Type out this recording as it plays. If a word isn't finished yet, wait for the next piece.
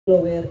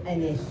Glowyr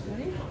Ennill.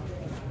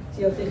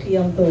 Diolch i chi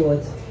am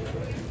ddod.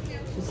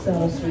 Jyst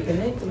aros rwy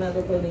gynnig, dwi'n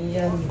meddwl bod ni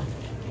yn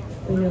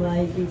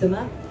ymlaen i gyd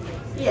yma.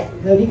 Ie,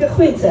 nawr ni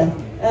gychwyn te.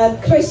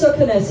 Croeso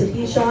cynnes i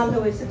chi, Siân,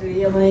 Howys ydw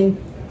i, a mae'n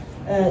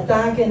da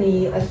gen i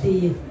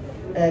allu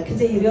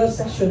cydeirio'r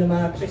sesiwn yma,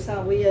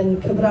 croesawu yn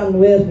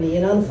cyfranwyr ni.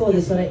 Yn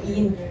anffodus, mae yna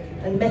un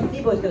yn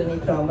methu bod gyda ni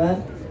pnawn yma.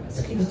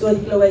 So chi wedi dod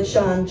i glywed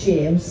Siân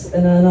James,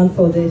 yn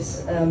anffodus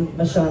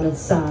mae Siân yn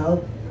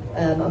sal.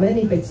 A mae'n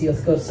ei biti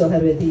wrth gwrs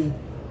oherwydd i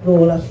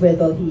rôl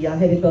allweddol hi a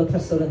hefyd fel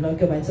person yn mewn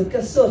gymaint o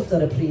gyswllt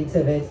ar y pryd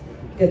hefyd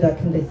gyda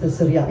Cymdeithas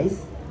yr Iaith.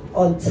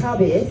 Ond ta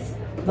beth,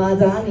 mae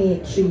da ni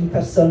 3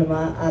 person yma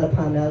ar y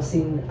panel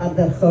sy'n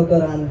ardderchog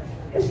o ran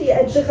gallu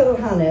edrych ar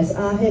yr hanes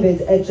a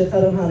hefyd edrych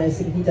ar yr hanes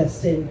sy'n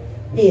cyd-destun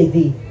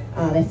heddi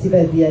a'r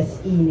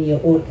etifeddiaeth i ni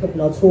o'r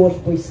cyfnod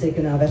holl bwysig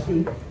yna.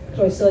 Felly,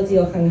 croeso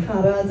diolch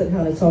Angharad,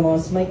 Angharad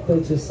Tomos, Meic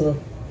Birtwistle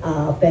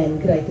a Ben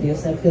Gregory.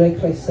 Os newch chi roi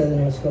croeso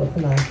iddyn nhw, os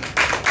gwelwch yn dda.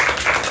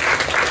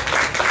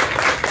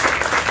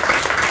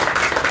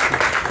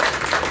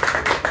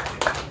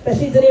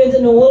 Felly, dyn ni'n mynd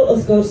yn ôl,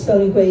 wrth gwrs, fel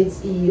ni'n gweud,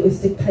 i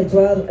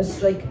 84, y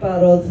streic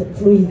barodd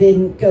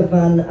flwyddyn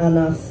gyfan a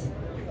nath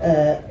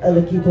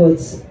olygu bod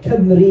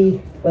Cymru,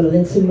 wel, oedd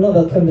yn teimlo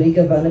fel Cymru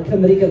gyfan, y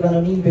Cymru gyfan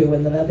o'n i'n byw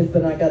ynddo fe, beth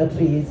bynnag ar y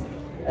pryd,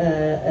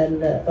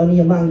 o'n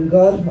i ym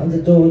Mangor, ond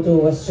y dod o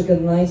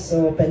Ystrygynais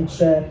o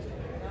bentre,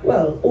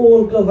 wel,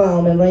 ôl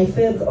Glofaol mewn rai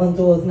ffyrdd,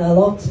 ond oedd na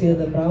lot, fi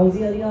oedd yn brawd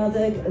i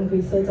ariadeg yn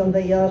gweithio dan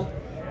ddeiar,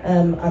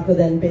 ac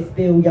oedd e'n beth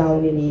byw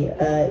iawn i ni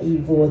i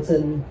fod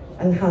yn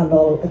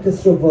anghanol y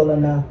gythrwfol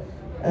yna.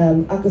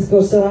 Ac wrth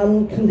gwrs, o ran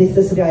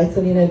Cymdeithas yr Iaith,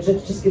 o'n i'n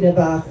edrych jyst gyda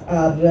bach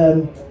ar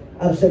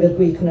llyfr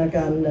gwych hwnna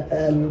gan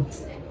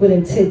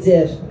William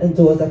Tudur yn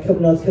dod â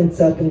cyfnod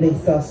cyntaf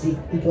Cymdeithas i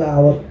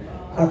glawr.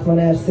 Ac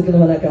mae'n erthig yn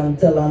hwnna gan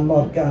Dylan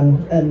Morgan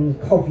yn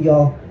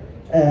cofio'r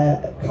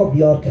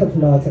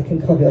cyfnod ac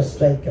yn cofio'r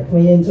streic. Ac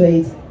mae'n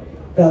dweud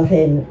fel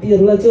hyn,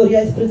 bu'r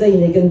wladwriaeth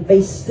Brydeinig yn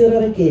feistr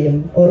ar y gêm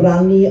o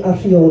rannu a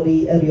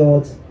rheoli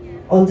eriod,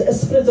 ond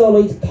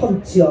ysbrydolwyd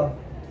pontio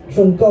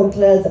rhwng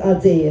gogledd a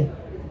de,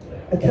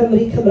 y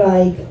Cymru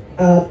Cymraeg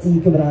a'r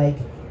di-Gymraeg,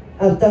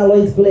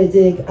 ardaloedd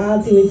gwledig a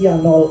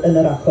diwydiannol yn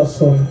yr achos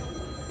hwn.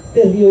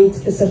 Ffurfiwyd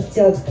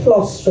cysylltiad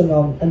clos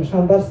rhyngom yn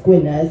Rhanbarth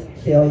Gwynedd,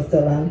 lle oedd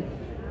Dylan,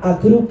 a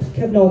grŵp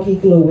cefnogi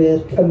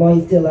Glowyr,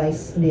 Cymoedd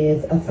Dilais,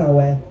 Nedd a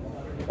Thawe.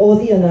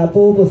 Oedd hi yna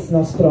bob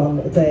wythnos bron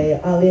y de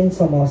Alun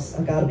Tomos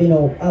ac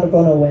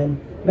Arbon Owen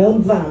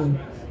mewn fan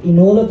i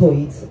nôl y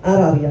bwyd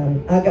a'r arian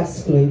a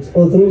gasglwyd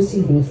o ddrws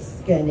i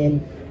ddwth gennym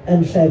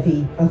yn Trefi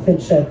a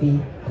Phentrefi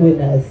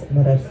Gwynedd.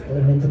 Mae'r erthgl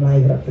yn mynd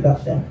ymlaen rhaid i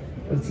ddarllen,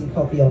 wyt ti'n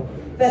cofio.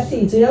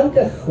 Felly, dwi am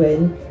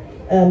gychwyn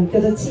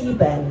gyda ti,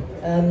 Ben,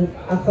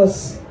 achos,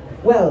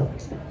 wel,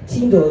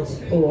 ti'n dod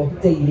o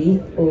deulu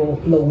o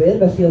Glowyr,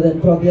 felly oedd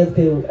e'n brofiad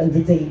byw yn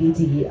dy deulu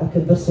di ac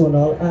yn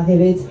bersonol, a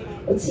hefyd,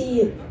 o ti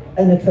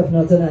yn y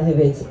cyfnod yna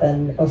hefyd,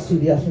 os dwi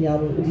ddeall yn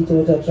iawn, wedi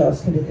dod ar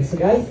draws Cymdeithas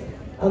yr Iaith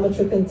am y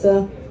tro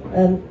cyntaf.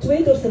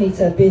 Dweud wrthyn ni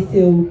te,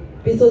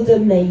 beth oedd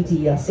ymwneud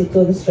i a sut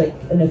oedd y streic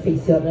yn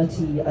effeithio arna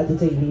ti a dy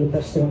deulu yn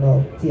bersonol?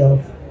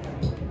 Diolch.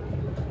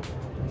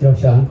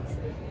 Diolch, Siân.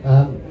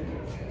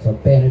 So,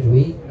 Ben ydw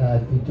i.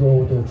 Dwi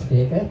dod o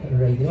 30au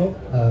yn reiddiol,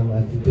 a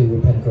dwi byw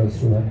yn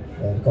Pengroes rwan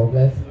yn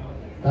Gogledd.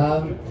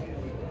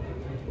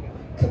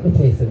 Couple o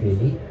pethau,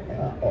 really.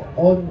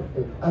 Ond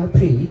ar y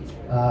pryd,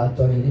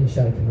 do'n i ddim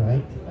siarad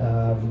Cymraeg,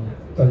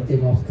 do'n i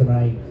ddim lot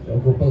Cymraeg o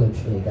gwbl yn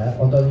 30au,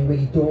 ond do'n i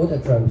wedi dod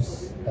ar draws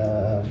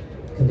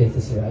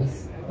Cymdeithas yr Iaith.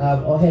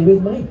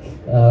 Oherwydd Meic,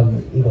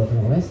 i fod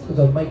yn onest.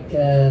 Oedd Meic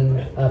yn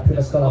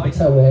Prifysgol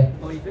Abertawe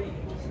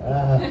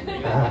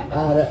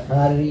ar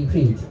yr un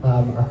pryd.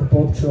 Ac y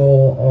bob tro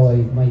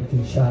oedd Meic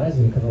yn siarad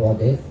yn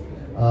cyfrodydd,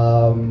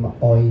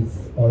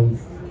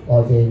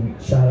 oedd e'n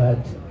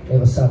siarad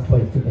efo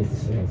safbwynt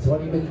Cymdeithas yr Iaith. So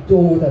o'n i'n wedi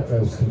dod ar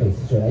draws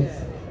Cymdeithas yr Iaith.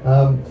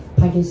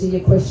 Pan gen i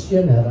y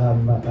cwestiwn ar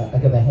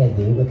gyfer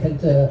heddiw, y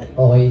cyntaf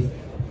oedd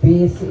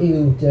beth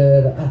yw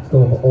dy'r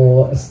atgof o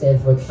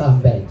Eisteddfod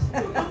Llanbed?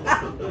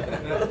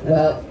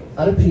 Wel,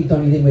 ar y pryd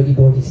o'n i ddim wedi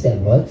bod i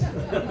Steddfod,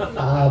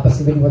 a bys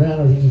yn wedi bod yn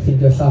anodd i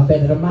ffindio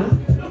Llanbed ar y map.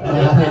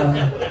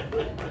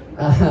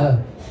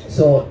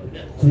 So,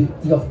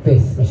 diolch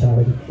byth, mae Sian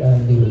wedi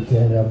newid y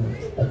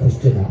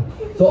cwestiwn yna.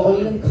 So, o'n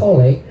i'n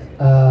coleg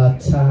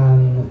tan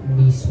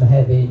mis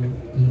Mehefin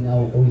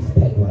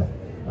 1984.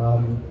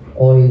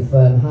 Oedd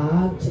fy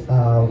nhad,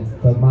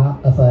 fy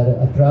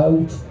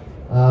brawd,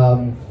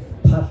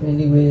 partner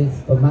newydd,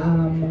 fy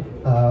mam,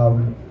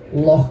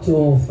 lot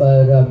o fy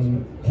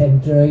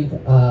cefndryd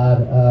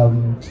a'r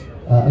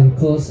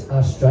uncles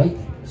a'r streic,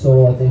 so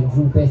oedd e'n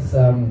rhywbeth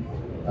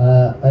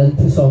yn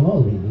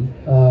personol, really.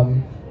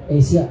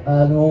 Es i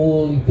yn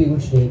ôl i byw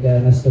yn 30au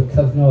yn ystod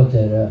cyfnod y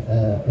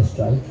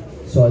streic,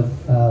 so oedd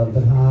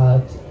fy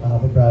nhad a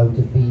fy brawd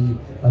y fi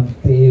yn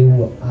byw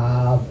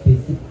a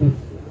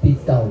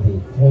bydd dal fi.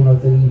 Hwn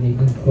oedd yr unig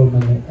incwm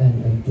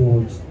yn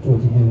dod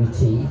i mewn i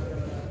ti.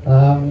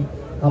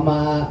 A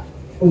mae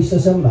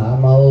wythnos yma,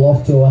 mae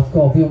lot o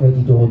atgofion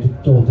wedi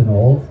dod yn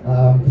ôl.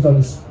 Cos o'n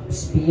i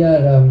sbio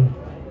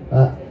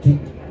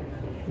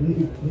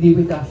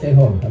newid darllen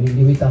hwn, a ni'n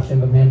newid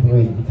darllen fy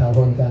membrwydd, wedi cael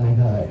hwn gan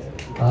Angharad.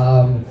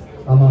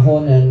 A mae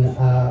hwn yn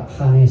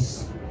hanes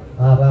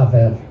ar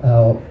afer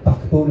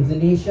Backbone of the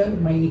Nation,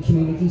 mining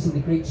communities in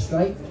the Great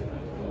Streic.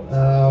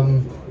 A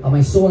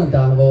mae'n sôn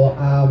amdano fo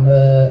am y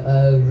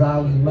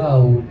rali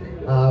mawr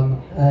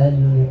yn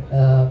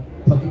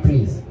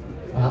Pontypridd.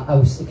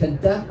 Awst y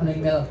cyntaf, a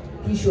ni'n meddwl,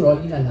 dwi'n siŵr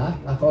o'n un yna,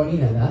 ac o'n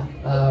un yna,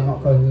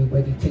 ac o'n i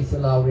wedi teithio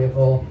lawr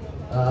efo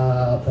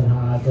fy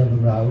nhad yn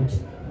mrawd,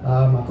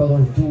 ac oedd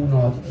o'n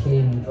diwrnod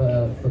cyn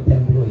fy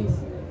penblwydd.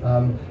 A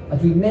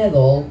dwi'n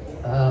meddwl,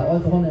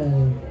 oedd hwn yn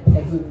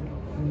 4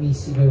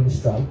 mis i mewn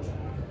streic,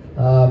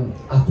 a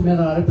dwi'n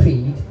meddwl ar y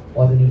pryd,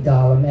 oedden ni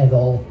dal yn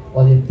meddwl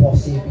oedd yn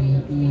bosib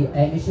i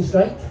ennill y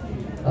streic.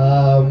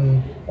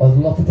 Oedd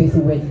lot o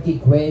bethau wedi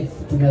digwydd,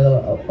 dwi'n meddwl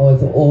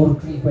oedd o'r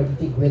gryf wedi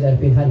digwydd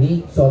erbyn hynny,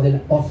 so oedd yn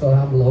ollol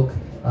amlwg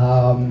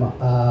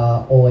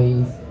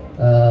oedd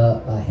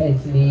y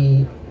heddlu,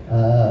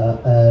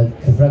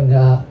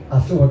 cyfryngau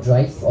a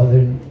llywodraeth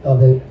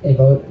oedd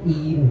efo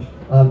un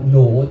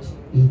nod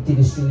i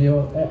dinistrinio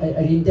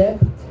yr undeb,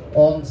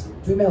 ond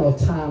dwi'n meddwl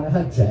tan y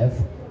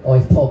Hydref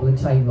oedd pobl yn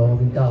teimlo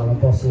oedd yn dal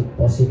yn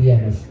bosib i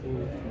ennill.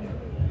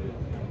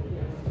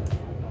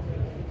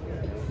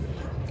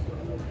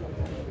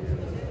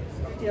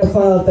 Diolch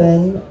fawr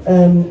Ben.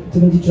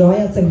 Dwi'n mynd i droi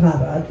at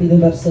Angharad, bydd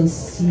yn berson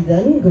sydd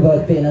yn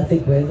gwybod be nath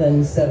ddigwydd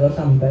yn Steddfod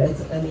Llambed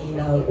yn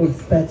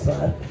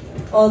 1984.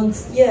 Ond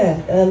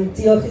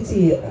diolch i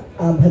ti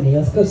am hynny.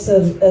 Wrth gwrs,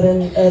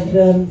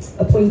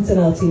 y pwynt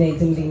yna ti'n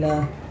neud ynglyn â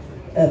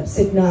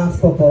sut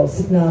nath bobl,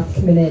 sut nath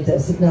cymunedau,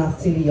 sut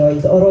nath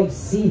teuluoedd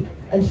oroesi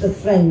yn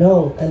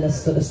llythrennol yn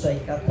ystod y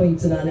streic, a'r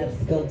pwynt yna yn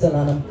erthigol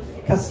Dylan am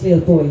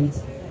casglu'r bwyd.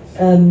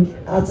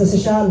 A tas y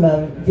Siân yma,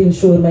 fi'n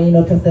siŵr mae un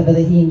o'r pethau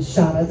fydde hi'n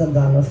siarad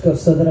amdano, wrth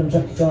gwrs, oedd yr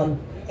ymdrechion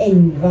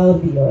enfawr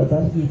buodd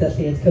ar hyd a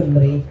lled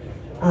Cymru,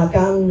 a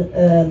gan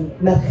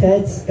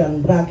merched,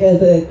 gan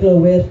wragedd y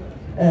Glowyr,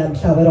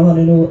 llawer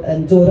ohonyn nhw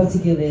yn dod at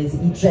ei gilydd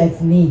i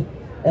drefnu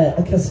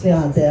y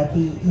casgliadau ac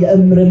i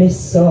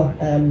ymrymuso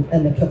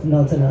yn y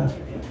cyfnod yna.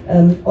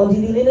 Ond i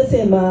ddilyn y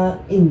thema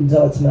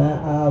undod yma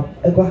a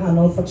y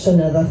gwahanol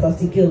ffacsiynau ddaeth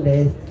at ei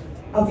gilydd,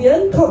 a fi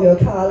yn cofio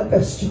cael y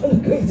cwestiwn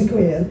yn gweud y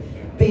gwir,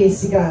 beth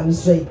sydd gan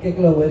Streic y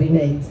Glowyr i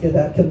wneud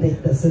gyda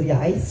Cymdeithas yr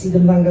Iaith, sydd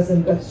yn ddangos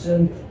yn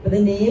gwestiwn bydde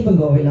neb yn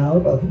gofyn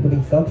nawr, fel fi'n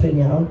gobeithio, prin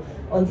iawn.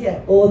 Ond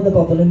oedd y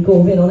bobl yn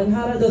gofyn, ond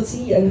Angharad o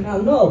ti yng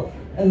nghanol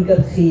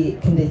ymgyrchu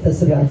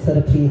Cymdeithas yr Iaith ar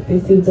y pryd.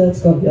 Beth yw dy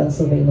atgofion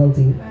sylfaenol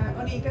di?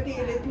 O'n i'n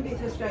gadeirydd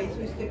Cymdeithas yr Iaith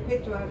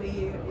 84 i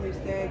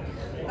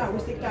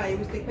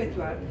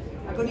 82,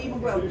 ac o'n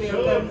i'n gweld be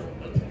oedd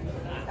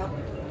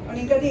o'n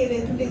i'n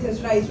gadeirydd Cymdeithas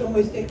yr Iaith rhwng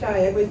 82 a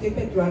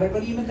 84, ac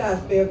o'n i'n dall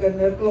be oedd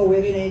yn y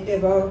Glowyr i wneud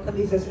efo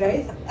Cymdeithas yr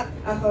Iaith,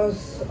 achos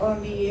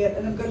o'n i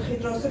yn ymgyrchu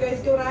dros yr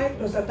iaith Gymraeg,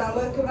 dros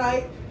ardaloedd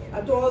Cymraeg,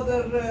 a doedd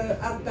yr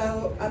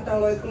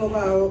ardaloedd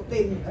Glofaol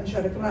ddim yn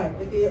siarad Cymraeg.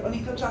 Felly, o'n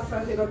i'n cael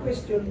trafferth efo'r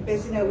cwestiwn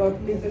beth sy'n efo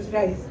Cymdeithas yr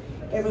Iaith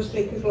efo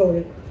Streic y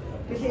Glowyr.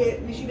 Felly,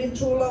 nes i fynd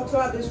trwy lot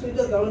o addysg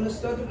gwleidyddol yn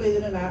ystod y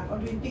blwyddyn yna,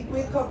 ond dwi'n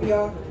digwydd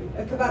cofio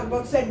y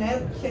cyfarfod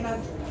Senedd, lle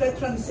nath Fred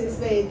Francis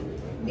ddeud,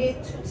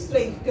 nid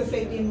streic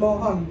gyffredin mo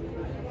hon.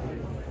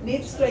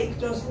 Nid streic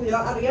dros fwy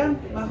o arian,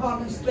 mae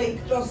hon yn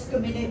streic dros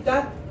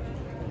gymunedau,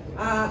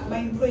 a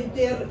mae'n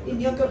brwydr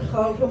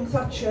uniongyrchol rhwng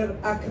Thatcher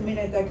a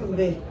Cymunedau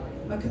Cymru.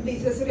 Mae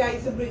Cymdeithas yr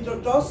Iaith yn brwydro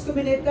dros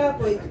gymunedau,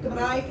 boed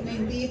Gymraeg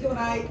neu'n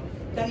ddi-Gymraeg,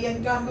 da ni yn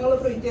ganol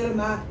y brwydr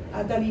yma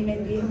a da ni'n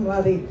mynd i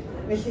hymladdu.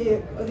 Felly,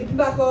 oedd dipyn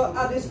bach o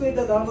addysg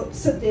gwleidyddol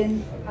sydyn,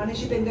 a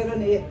nes i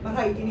benderfynu, mae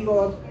rhaid i ni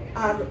fod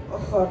ar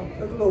ochr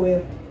y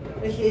Glowyr.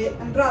 Felly,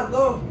 yn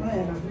raddol,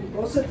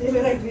 o sydyn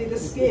fe rhaid fi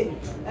ddysgu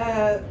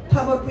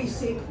pa mor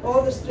bwysig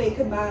oedd y streic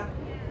yma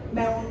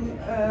mewn,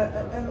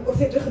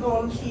 wrth edrych yn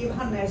ôl yn llif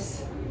hanes.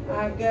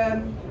 Ac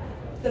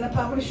dyna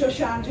pam o'n eisiau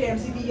Siân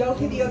James i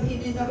ddiolch iddi, oedd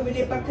hi'n un o'r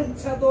wynebau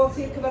cyntaf ddoth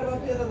i'r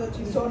cyfarfodydd, oedd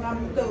ti'n sôn am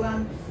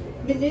Dylan.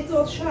 Munud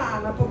oedd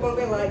Siân a pobl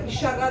fel i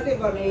siarad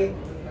efo ni,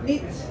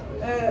 nid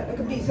y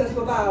Cymdeithas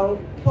Glofaol,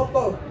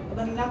 pobl.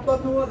 Oedden ni'n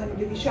nabod nhw, oedden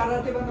ni'n mynd i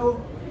siarad efo nhw,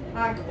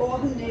 ac o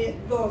hynny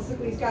ddoth y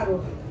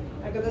gweithgarwch.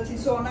 Ac oedden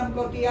ti'n sôn am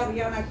godi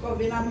arian ac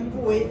gofyn am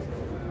bwyd.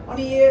 O'n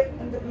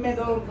i'n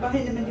meddwl, mae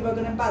hyn yn mynd i fod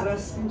yn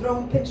embaras. Yn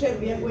drown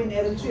pentrefi yn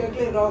Gwynedd yn trio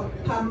gliro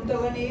pam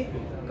dylen ni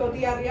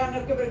godi arian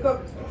ar gyfer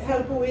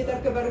hel bwyd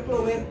ar gyfer y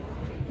Glowyr.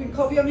 Dwi'n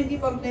cofio mynd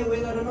i fod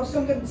newydd ar y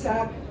noson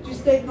gyntaf,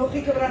 jyst deud nwch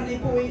i gyfrannu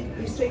bwyd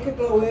i Streic y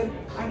Glowyr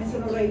a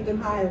wnaethon nhw reid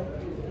yn hael.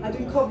 A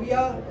dwi'n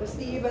cofio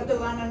Steve a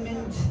Dylan yn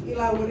mynd i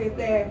lawr i'r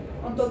de,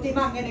 ond doedd dim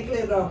angen ei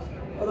gliro.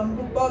 Oedd yn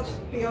gwybod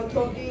be oedd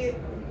tlodi,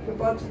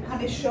 gwybod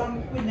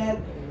hanesion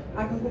Gwynedd,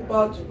 ac yn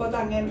gwybod bod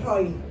angen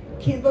rhoi.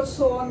 Cyn bod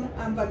sôn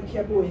am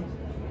fanciau bwyd.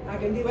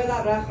 Ac yn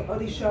ddiweddarach,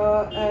 oedd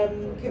eisiau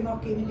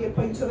cefnogi mynd i'r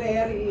pwynt o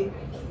fer i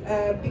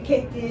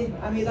bicedu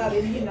am ei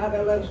ddarin hynna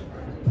fel yr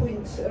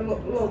pwynt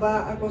lofa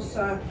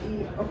agosa i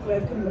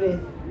Ogledd Cymru.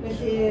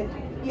 Felly,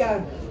 ia,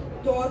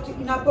 dod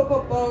i nabod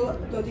bobl,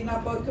 dod i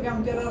nabod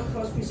cyfiawnder yr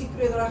achos,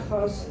 pwysigrwydd yr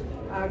achos,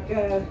 ac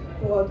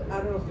bod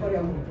ar yr ochr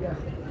iawn.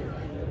 Diolch.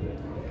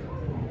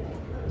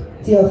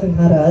 Diolch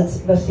Angharad,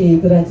 felly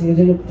bydd rhaid i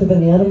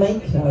dyfynu ar y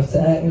meic nawr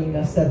te, un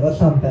ar Steddfod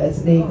Llambed,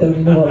 neu gyrwn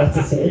ni nôl at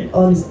y ti.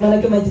 Ond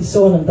mae'n gymaint i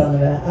sôn amdano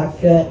fe, ac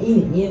i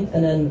ni,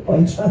 yn yn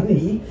oen tran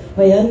ni,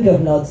 mae yn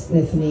gyfnod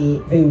wnaethon ni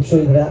fyw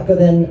trwy fe, ac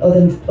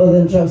oedd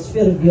yn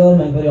drawsffurfiol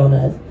mewn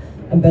gwirionedd,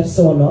 yn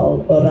bersonol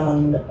o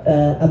ran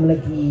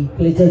ymlygu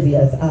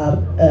gwleidyddiaeth a'r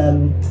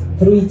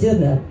frwydr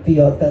yna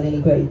fuodd, fel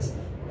ni'n gweud,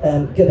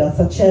 gyda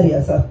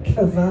Thatcheriaeth a'r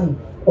cyfan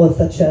oedd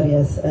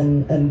Thatcheriaeth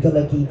yn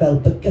golygu fel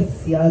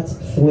bygythiad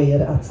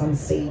llwyr a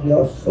tanseilio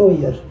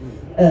llwyr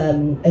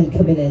yn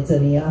cymunedau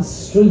ni a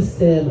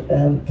strwythur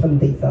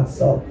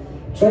cymdeithasol.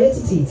 Troi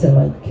at y ti te,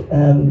 Meic,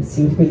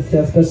 sydd wedi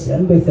gweithio, wrth gwrs,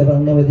 yn gweithio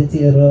fel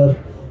newyddiadurwr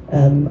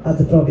a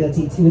dy brofiad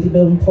ti wedi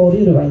mewn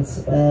pori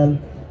rhywfaint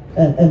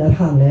yn yr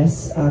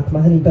hanes, ac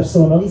mae hynny'n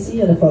bersonol i si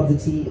yn y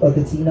ffordd oedd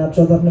ti'n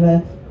adrodd arno fe,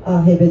 a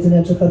hefyd yn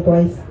edrych ar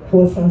gwaith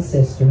Paul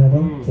Francis, dwi'n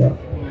meddwl.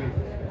 Diolch.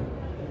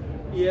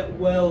 Ie,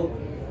 wel,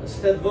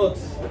 Steddfod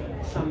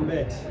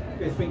Llambed,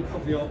 beth fi'n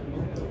cofio,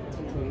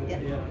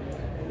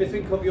 beth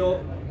fi'n cofio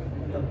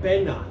yn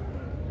benna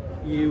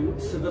yw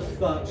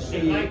sefyllfa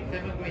lle...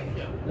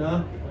 Na?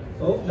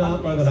 O, na,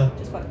 mae'n fyna.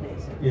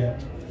 Ie.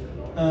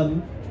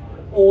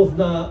 Oedd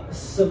na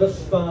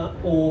sefyllfa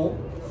o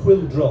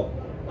chwildro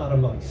ar y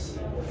maes,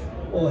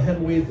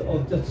 oherwydd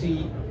oedd dyti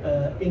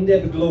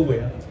Undeb y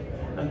Glowyr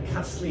yn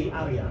casglu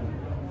arian.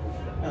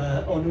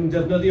 O'n nhw'n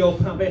defnyddio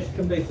pabell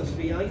Cymdeithas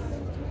yr Iaith,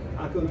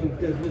 ac o'n nhw'n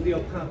defnyddio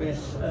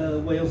pabell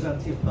Wales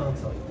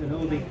Anti-Apartheid.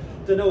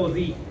 Dyna oedd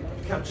eu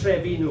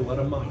cartrefi nhw ar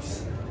y maes.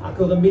 Ac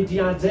oedd y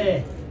mudiadau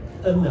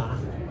yna,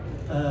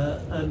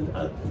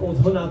 oedd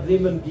hwnna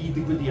ddim yn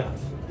gyd-digwyddiad.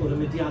 Oedd y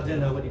mudiadau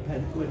yna wedi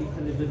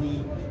penderfynu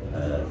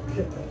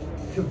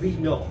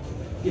cyfuno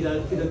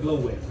gyda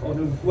Glowyr. O'n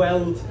nhw'n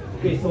gweld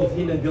beth oedd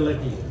hyn yn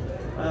golygu.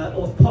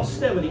 Oedd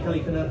postau wedi cael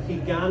eu cynhyrchu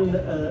gan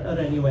yr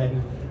NUM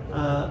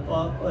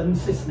yn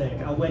Saesneg,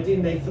 a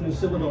wedyn wnaethon nhw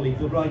sylweddoli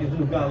bod rhaid iddyn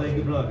nhw gael ei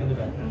Gymraeg yn y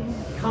fe.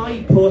 Cai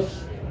pwll,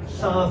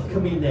 lladd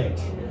cymuned.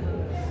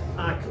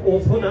 Ac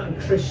oedd hwnna yn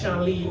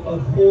crisialu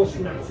yr holl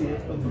natur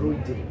yn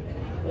frwydyr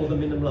oedd yn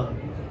mynd ymlaen.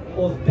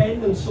 Oedd Ben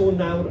yn sôn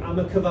nawr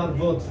am y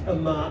cyfarfod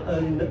yma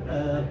yn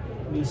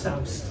mis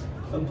Awst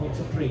yn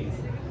Pontypridd.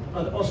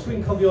 Os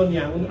dwi'n cofio'n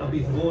iawn, a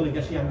bydd fôn yn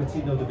gallu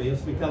anghytuno dy fi,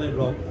 os dwi'n cael ei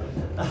wrong,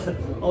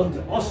 ond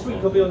os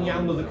dwi'n cofio'n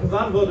iawn, oedd y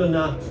cyfarfod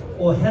yna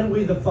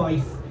oherwydd y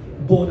ffaith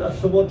bod y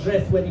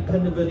Llywodraeth wedi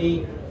penderfynu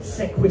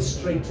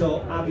sequestreito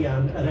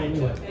arian yr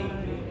NUM.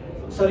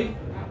 Sorry?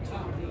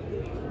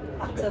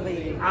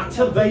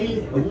 Atafeili.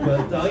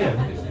 Da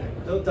iawn.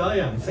 Da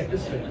iawn,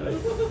 sequestrate.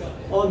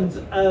 Ond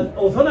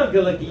oedd hwnna'n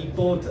golygu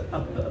bod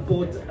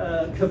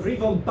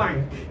cyfrifon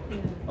banc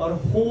o'r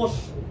holl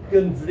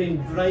gynfryn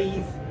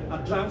fraidd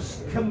ar draws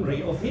Cymru,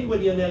 oedd hyn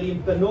wedi anelu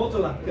yn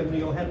benodol at Cymru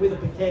oherwydd y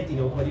picedi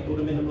oedd wedi bod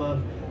yn mynd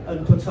ymlaen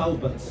yn Port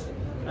Talbot.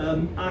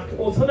 Ac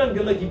oedd hwnna'n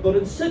golygu bod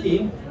yn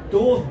sydyn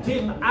doedd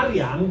dim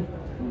arian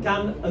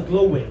gan y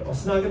Glowyr,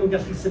 os nag nhw'n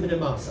gallu symud y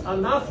mas. A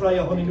nath rai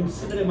ohonyn nhw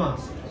symud y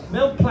mas.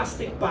 Mewn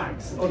plastic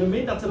bags, o'n nhw'n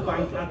mynd at y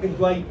banc ac yn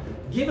gweud,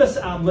 give us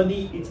our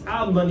money, it's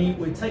our money,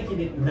 we're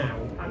taking it now.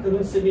 Ac o'n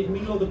nhw'n symud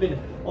miloedd o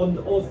bunnau. Ond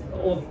o'n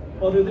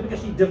nhw ddim yn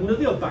gallu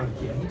defnyddio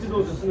banciau, hyd yn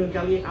oed os o'n nhw'n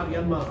gael ei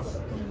arian mas.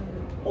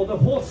 Oedd y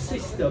holl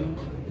system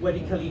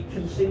wedi cael ei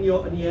cynllunio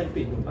yn ei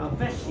erbyn nhw, a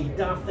felly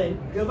dath e'n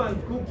gyfan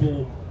gwbl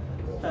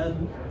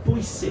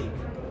bwysig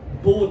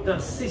bod na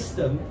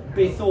system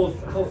beth oedd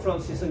Paul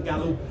Francis yn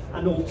galw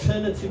an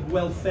alternative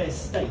welfare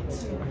state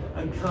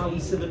yn cael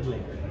ei sefydlu.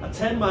 A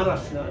term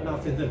arall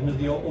nath ei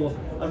ddefnyddio oedd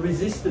a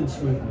resistance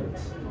movement.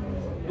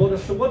 Bod y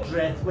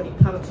Llywodraeth wedi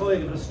paratoi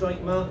gyda'r streic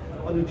yma,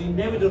 ond nhw wedi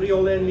newid y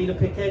reolau ynglyn y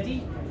picedi,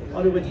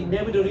 ond nhw wedi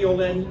newid y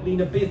reolau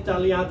ynglyn y bydd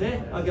daliadau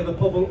ar gyfer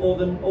pobl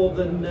oedd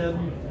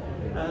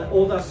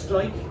ar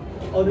streic,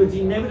 ond nhw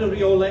wedi newid y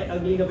reolau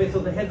ynglyn y beth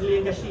oedd y heddlu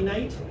yn gallu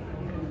wneud,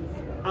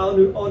 a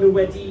ond nhw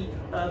wedi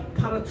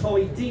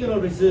paratoi digon o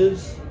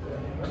reserves,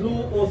 glo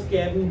oedd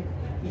gefn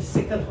i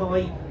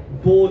sicrhau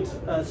bod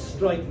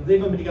streic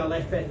ddim yn mynd i gael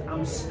effaith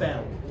am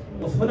spel.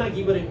 Oedd hwnna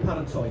gyd wedi'i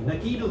paratoi. Na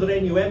gyd oedd yr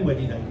NUM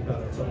wedi wneud i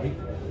paratoi,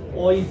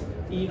 oedd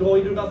i roi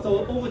rhyw fath o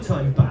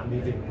overtime ban i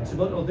ddim.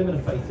 Oedd ddim yn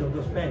effeithio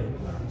dros ben.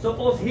 So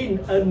oedd hyn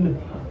yn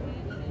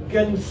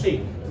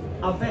gynllun.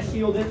 A felly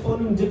oedd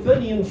nhw'n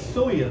dibynnu yn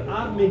llwyr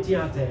ar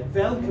mudiadau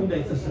fel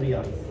Cymdeithas yr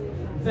Iaith,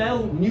 fel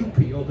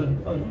Newpy, oedd yn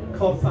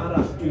corff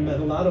arall, dwi'n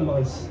meddwl, ar y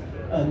maes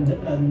yn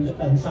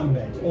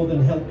Llambed, oedd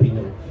yn helpu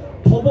nhw.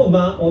 Pobl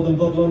yma oedd yn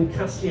fodlon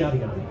casglu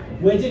arian.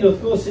 Wedyn,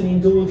 wrth gwrs,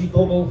 ni'n dod i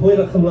bobl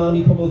hwyrach ymlaen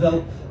i pobl fel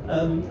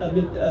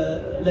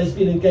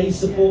Lesbian and Gay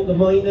Support the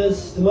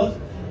Miners, a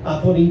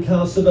bod ni'n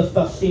cael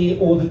sefyllfa lle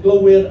oedd y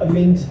Glowyr yn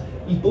mynd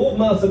i bob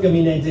math o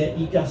gymunedau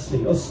i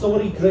gasglu. Oedd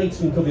stori greit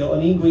dwi'n cofio,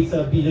 o'n i'n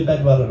gweithio byd y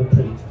bedwar ar y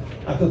pryd,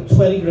 ac oedd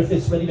Tweri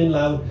Griffiths wedi mynd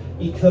lawr i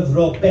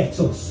cyfro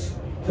Betws,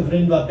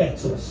 cyfrinfa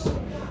Betws.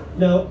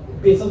 Nawr,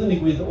 beth oedd yn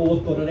digwydd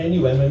oedd bod yr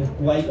NUM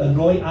yn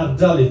rhoi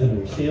ardal iddyn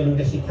nhw, lle o'n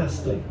nhw'n gallu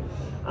casglu.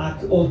 Ac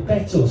oedd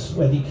Betws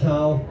wedi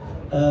cael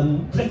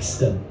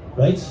Brixton,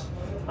 right?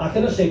 Ac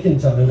yn y lle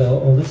cyntaf, yn fel,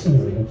 oh, listen,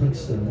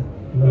 Brixton,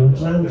 mae'n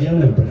gland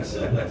iawn yn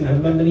Brixton.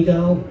 Dwi'n mynd i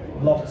gael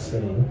lots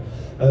fan hyn,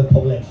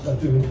 pobl eraill, a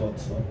dwi'n gwybod,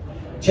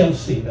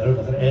 Chelsea, neu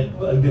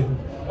rhywbeth,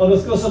 ond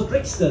wrth gwrs o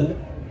Brixton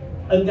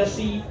yn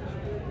gallu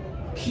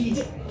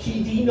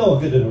cyd-uno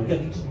gyda nhw,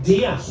 gallu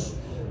deall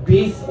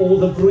beth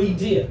oedd y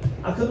brwydyr,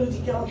 ac oedd nhw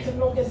wedi cael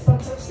cefnogaeth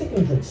ffantastig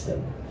yn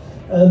Brixton.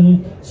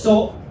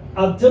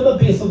 A dyma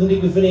beth oedd yn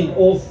digwydd fan hyn,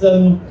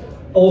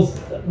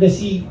 nes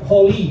i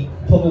holi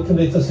pobl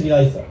Cymdeithas yr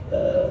Iaith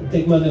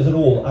 10 mlynedd yn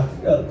ôl, ac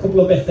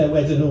cwbl o bethau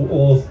wedyn nhw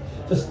oedd,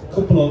 just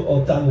cwbl o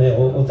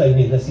danau o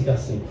deunydd nes i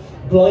gallu.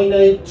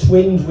 Blaenau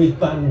twinned with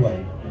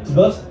Banwan.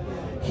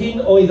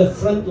 Hyn oedd y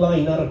front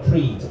line ar y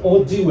pryd,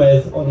 o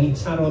diwedd o'n i'n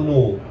taro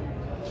nôl.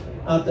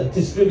 A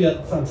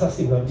disgrifiad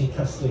ffantastig mae wedi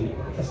casglu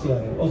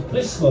arian. Oedd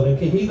Plismon yn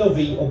cyhyddo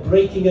fi o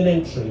breaking and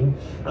entering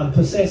and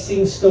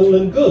possessing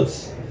stolen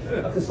goods.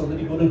 Ac oedd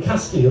wedi bod yn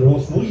casglu yr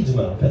holl fwyd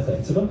yma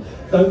pethau.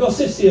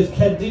 Dangosys i'r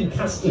cerdyn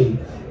casglu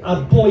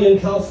a'r boi yn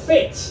cael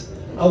ffit.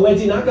 A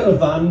wedyn agor y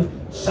fan,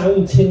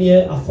 llawn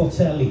tiniau a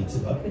ffoteli.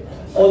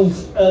 Ond,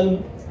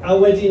 a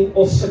wedyn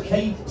oedd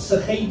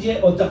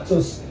sycheidiau o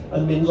datws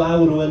yn mynd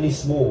lawr o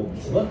Ynys Môn.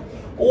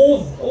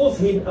 Oedd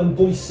hyn yn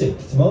bwysig,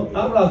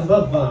 ar raddfa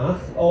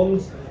fach,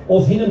 ond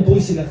oedd hyn yn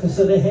bwysig achos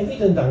oedd e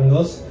hefyd yn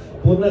dangos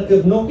bod yna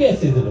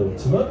gefnogaeth iddyn nhw.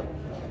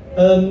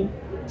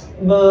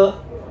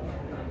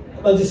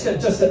 Mae'n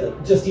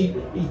just i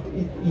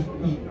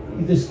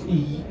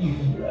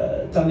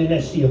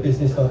danlinellu o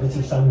busnes fel beth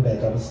i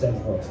Llanbed ar y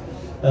Steddfod.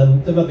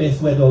 Dyma beth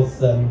wedodd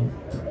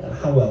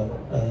Howell.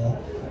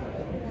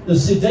 The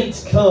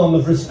sedate calm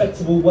of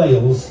respectable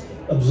Wales,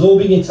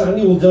 absorbing its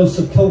annual dose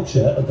of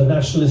culture at the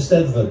National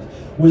Eisteddfod,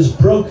 was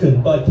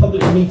broken by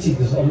public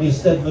meetings on the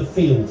Eisteddfod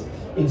field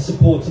in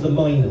support of the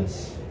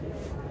miners.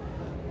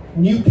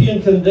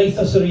 Nupian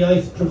Cymdeithas yr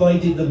Iaith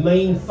provided the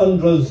main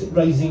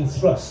fundraising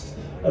thrust,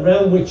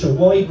 around which a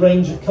wide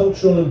range of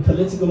cultural and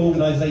political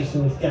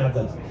organisations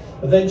gathered.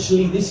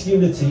 Eventually, this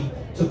unity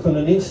took on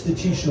an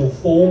institutional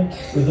form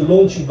with the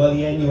launching by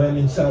the NUM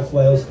in South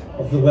Wales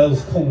of the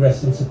Wales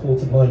Congress in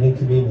support of mining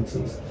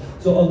communities.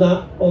 So on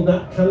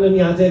that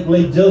canlyniadau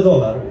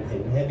gwleidyddol ar ôl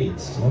hyn hefyd,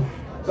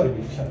 sorry,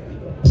 fi'n siarad i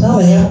ddod. Na,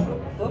 mae'n iawn.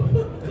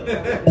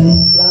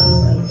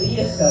 Lan yn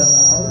wych ar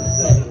nawr.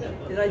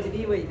 Di rhaid i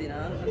fi weiddi na,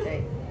 oce.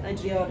 Na i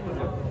drio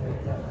hwnna.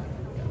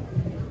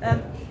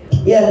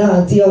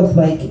 Diolch,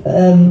 Meic.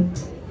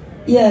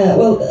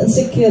 Wel, yn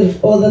sicr,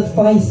 oedd y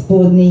ffaith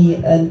bod ni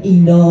yn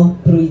uno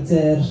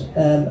brwydr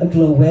y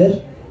Glowyr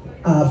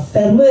a'r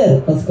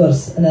ffermwyr, wrth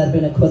gwrs, yn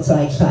erbyn y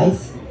cwotau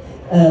llaeth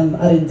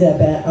a'r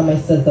undebau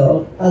amaethyddol.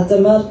 A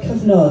dyma'r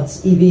cyfnod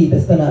i fi,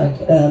 beth bynnag,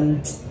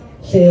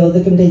 lle oedd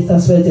y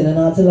Gymdeithas wedyn yn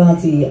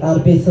adeiladu ar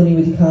beth o'n i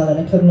wedi cael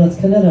yn y cyfnod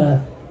cynnar yna,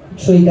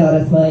 trwy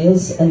Gareth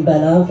Miles yn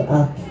bennaf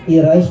ac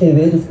eraill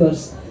hefyd, wrth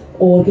gwrs,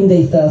 o'r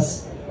Gymdeithas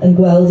yn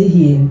gweld ei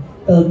hun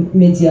fel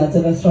mudiad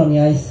y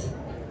fethroniaeth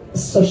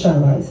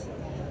sosialaidd,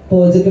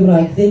 bod y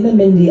Gymraeg ddim yn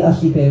mynd i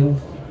allu byw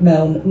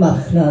mewn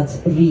marchnad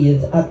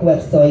rydd a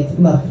gwerthoedd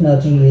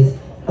marchnad rydd,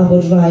 a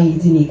bod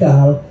rhaid i ni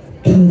gael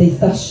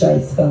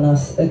cymdeithasiaeth fel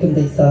nath y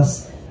Gymdeithas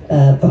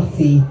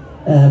fathu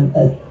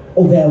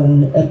o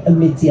fewn y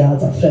mudiad,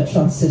 a Fred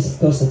Francis, wrth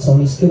gwrs, a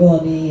Tomos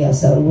Gyfoni, a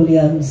Sarah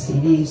Williams,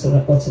 TV, so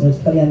bod nhw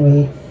wedi cael ei enwi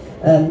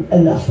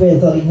yn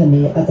allweddol i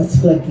hynny a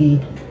datblygu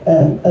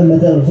y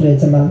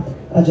meddylfryd yma.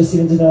 A jyst i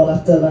fynd yn ôl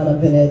at Dylan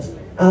am funud,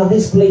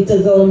 addysg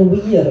gwleidyddol yn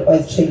wir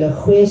oedd treulio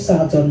 6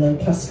 sadwrn yn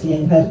casglu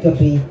yng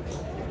Nghaergybi.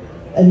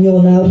 Yn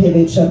Ionawr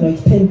hefyd trefnwyd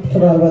 5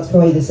 cyfarfod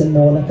cyhoeddus yn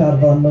Môn ac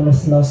Arfon mewn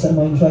wythnos er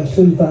mwyn rhoi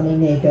llwyfan i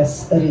neges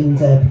yr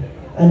undeb,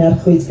 yn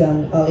erchwyd gan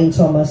Alun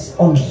Tomos,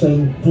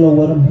 Onllwyn,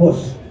 Glowyr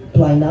ymhwll,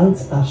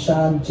 Blaenant a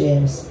Siân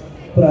James,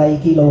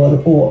 gwraig i lawr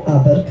o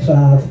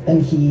Abercraf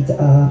ynghyd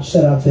a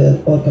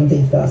siaradwyr o'r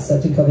Gymdeithas. A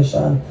dwi'n cofio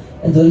Siân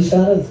yn dod i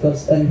siarad, wrth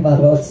gwrs, yn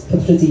cyfarfod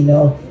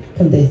cyffredinol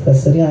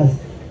Cymdeithas yr Iaith.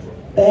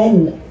 Ben,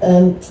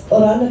 o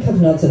ran y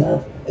cyfnod yna,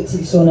 ti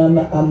wedi sôn am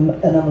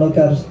yn amlwg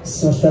ar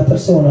sefyllfa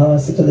personol, a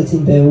sut oeddet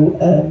ti'n byw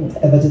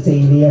efo dy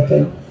deulu ac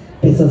yn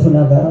beth oedd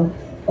hwnna fel.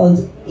 Ond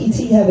i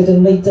ti hefyd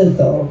yn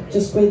wleidyddol,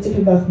 jyst gweud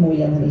dipyn bach mwy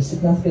am hynny,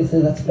 sut nath beth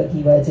oedd ddatblygu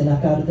wedyn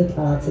ac arwydd y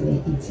pad hynny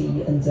i ti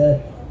yn dy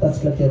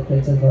ddatblygiad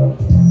gwleidyddol.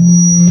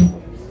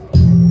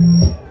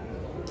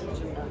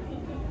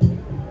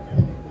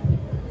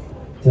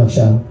 Diolch,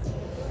 Siân.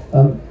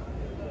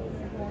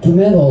 Dwi'n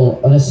meddwl,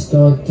 yn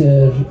ystod y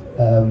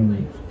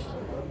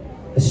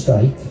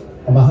streic,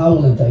 ond mae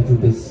Hawl yn dweud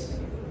rhywbeth,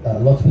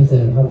 lot o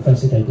pethau, Hawl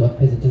Francis yn dweud lot o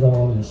pethau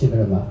diddorol yn y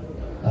llyfr yma,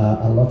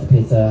 a lot o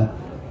pethau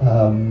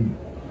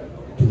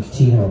dwi'n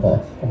cytuno efo,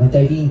 ond mae'n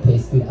dweud un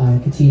peth dwi'n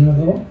ancytuno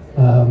efo, a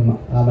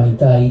mae'n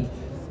dweud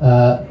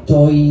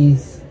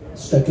doedd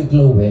Streic y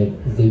Glowyr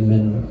ddim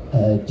yn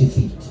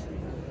defeat.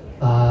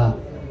 A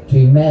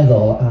dwi'n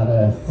meddwl ar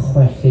y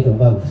 6 o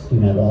Fawrth,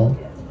 dwi'n meddwl,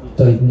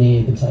 doedd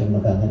neb yn teimlo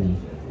fel hynny.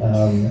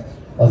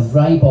 Oedd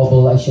rai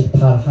bobl eisiau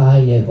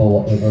parhau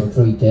efo'r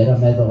frwydr a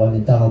meddwl oedd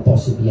yn dal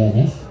bosib i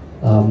ennill,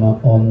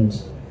 ond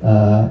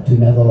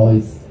dwi'n meddwl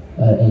oedd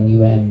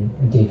NUM yn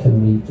De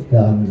Cymru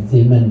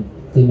ddim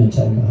yn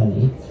teimlo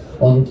hynny,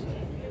 ond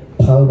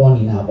pawb o'n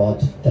i'n nabod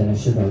dyna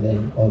sy'n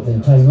oedd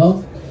yn teimlo.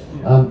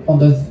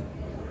 Ond oedd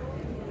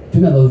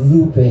dwi'n meddwl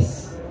rhywbeth,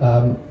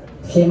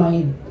 lle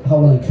mae'n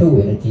hawl yn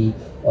cywir ydy,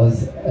 oedd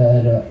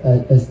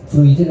y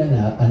frwydr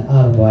yna yn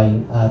arwain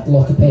at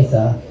lot o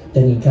pethau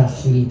dyn ni'n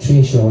gallu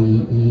tresio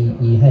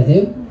i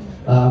heddiw.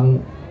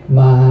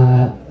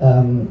 Mae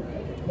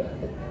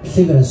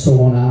llyfr yn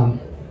sôn am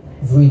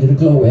frwydr y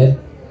Glowyr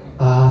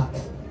ac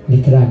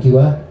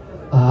Nicaragua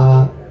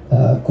a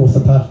gwrth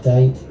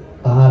apartheid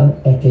a'r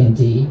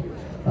ECND.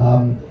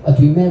 A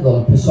dwi'n meddwl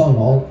yn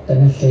personol,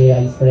 dyna lle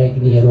aeth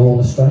Gregory ar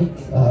ôl y streic.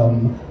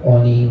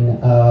 O'n i'n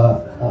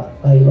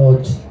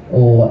aelod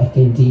o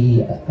ECND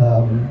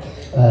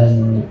yn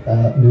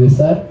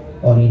Meic.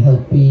 O'n i'n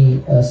helpu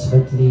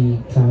sefydlu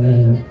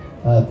cangen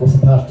gwrth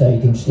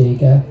apartheid yn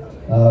 80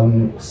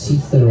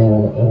 syth ar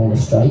ôl y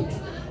streic.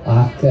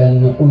 Ac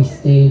yn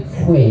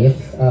 86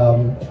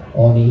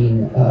 o'n i'n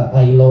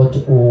aelod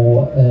o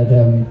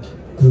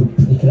grŵp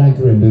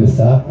Nicaragua yn Meic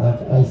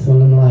ac aeth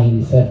hwn ymlaen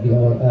i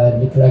ffurfio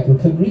Nicaragua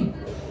Cymru.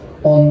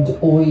 Ond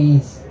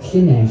oedd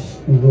llinell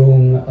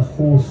rhwng y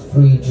holl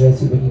frwydrau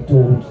sydd wedi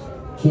dod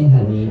cyn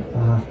hynny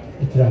a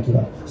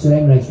Nicaragua. So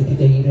enghraifft y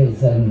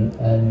cadeirydd yn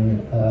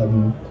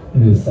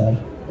Meic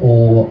o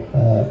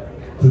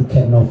grŵp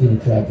cefnogi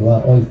Nicaragua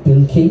oedd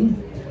Bill King.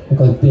 Ac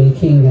oedd Bill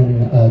King yn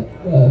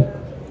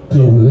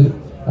Glowyr.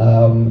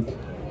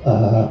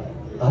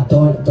 A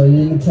doedd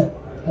ddim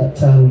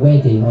tan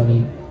wedyn o'n i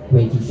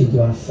wedi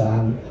ffindio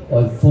allan,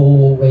 oedd fo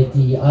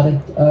wedi ar y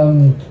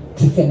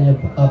trycheneb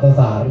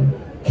Aberfarn,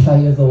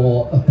 caeodd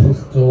o y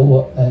pwllglo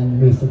yn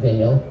Meic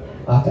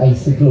ac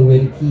aeth y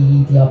Glowyr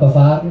gyd i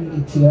Aberfarn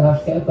i trio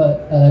achub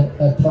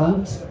y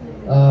plant.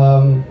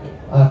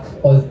 Ac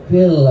oedd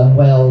Bill yn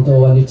weld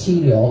o yn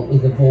naturiol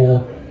iddo fo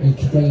i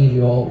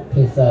cadeirio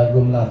pethau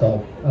rhyngwladol.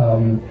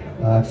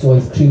 Ac so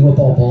oedd criw o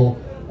bobl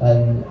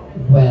yn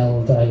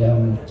weld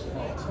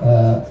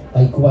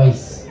ei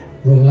gwaith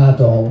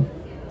rhyngwladol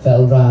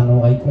fel rhan o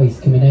ei gwaith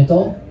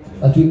cymunedol.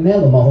 A dwi'n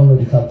meddwl mae hwn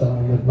wedi cael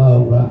dylanwad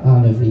mawr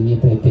arno fi i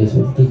beth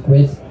wedi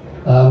digwydd.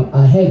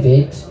 A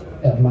hefyd,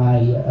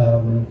 mae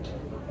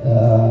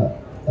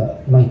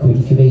Meic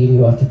wedi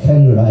cyfeirio at y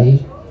cynghrair.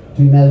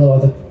 Dwi'n meddwl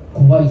oedd y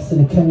gwaith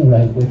yn y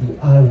cynghrair wedi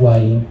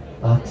arwain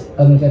at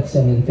ymgyrch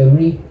Senedd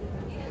Gymru.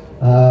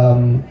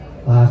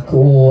 Ac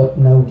o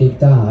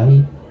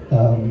 92,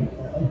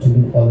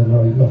 oedd yn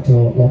rhoi lot o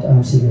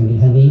amser mewn i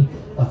hynny.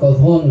 Ac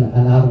oedd hwn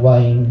yn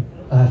arwain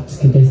at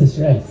Cymdeithas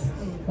Iaith.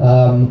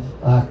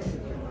 Ac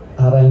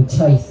ar ein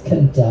taith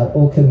cyntaf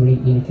o Cymru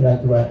i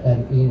Nicaragua yn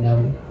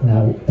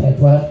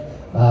 1994,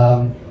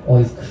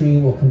 oedd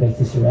criw o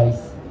Cymdeithas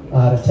Iaith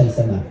ar y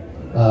taith yna.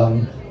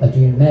 A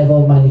dwi'n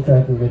meddwl mae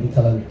Nicaragua wedi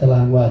cael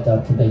dylanwad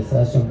ar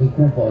Cymdeithas, ond dwi'n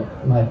gwybod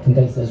mae'r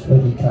Cymdeithas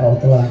wedi cael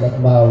dylanwad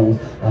mawr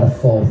ar y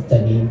ffordd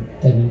dyn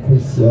ni'n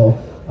gweithio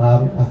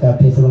ac ar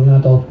peth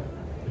rhyngwladol.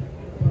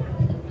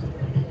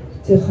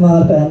 Diolch yn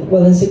fawr, Ben.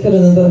 Wel, yn sicr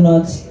yn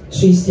ddyrnod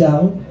trist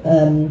iawn.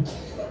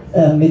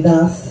 Mi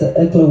ddaeth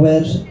y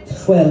Glowyr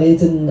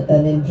chwelyd yn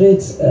unrhyw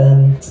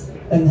yng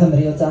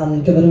Nghymru o dan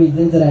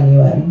gyfarwyddydd yr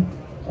NUM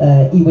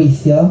i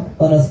weithio,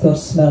 ond wrth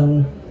gwrs mewn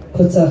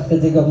cwtach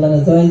ydig o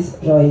flynyddoedd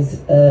roedd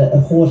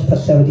y holl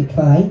pyllau wedi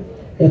cael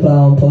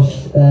heblaw yn pwll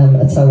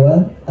y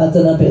tawer, a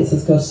dyna beth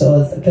wrth gwrs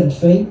oedd y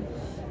cynllwyn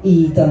i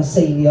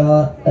danseilio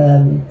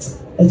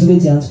y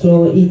diwydiant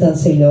glo, i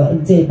danseilio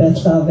undebau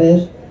llafur,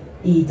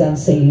 i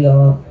danseilio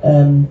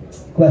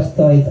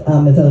gwerthoedd a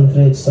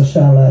meddylfryd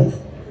sosialaidd.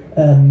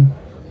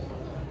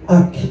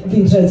 Ac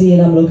fi'n credu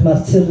yn amlwg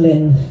mae'r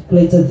tirlun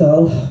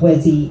gwleidyddol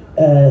wedi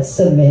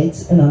symud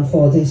yn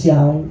anffodus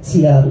iawn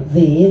tua'r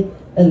dde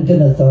yn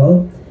gynyddol.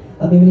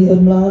 A mi'n mynd i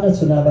ddod mlaen at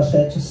hwnna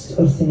falle jyst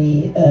wrth i ni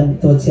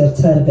ddod tua'r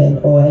terfyn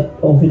o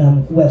ofyn am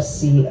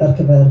wersi ar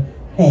gyfer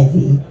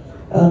heddi.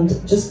 Ond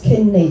jyst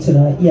cyn wneud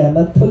hwnna,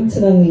 mae'r pwynt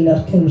yn ynglyn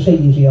â'r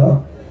cynghreirio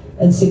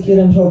yn sicr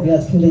ym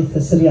mhrofiad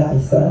Cymdeithas yr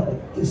Iaith, a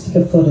jyst i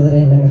gyffwrdd yr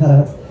un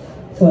Angharad.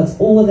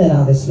 Oedd e'n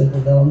addysg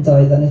wleidyddol yn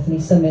doedd, a wnaethon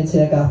ni symud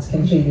tuag at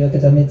cynghreirio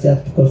gyda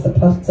mudiad gwrth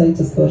apartheid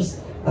wrth gwrs,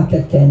 ac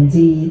ECND,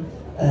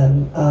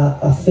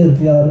 a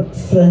ffurfio'r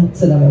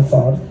ffrynt yna mewn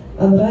ffordd.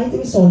 A mae rhaid i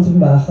fi sôn dyn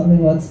bach, ond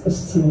mi'n gwybod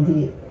os ti'n mynd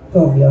i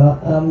gofio,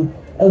 am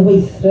y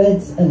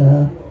weithred yna,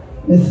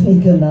 wnaethon ni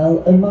gynnal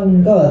y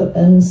Mangor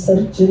yn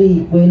Surgery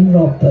Wyn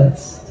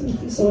Roberts. Ti'n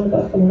mynd i sôn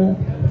bach am hwnna?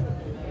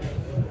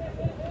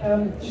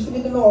 Jyst yn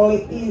mynd yn ôl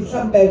i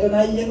Llambed,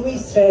 o'na un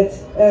weithred,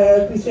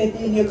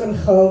 gweithredu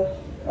uniongyrchol,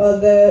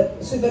 oedd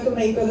swyddfa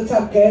Gymreig oedd y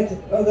targed,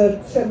 oedd y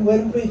ffermwyr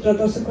yn brwydro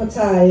dros y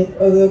cwatau,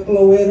 oedd y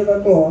Glowyr efo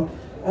glo,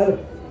 a'r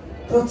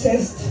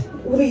protest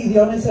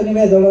wreiddiol wnaethon ni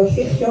feddwl o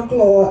lluchio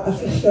glo a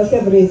lluchio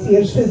llefrith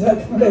i'r swyddfa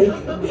Gymreig.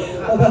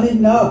 Oedd o'n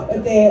uno y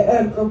de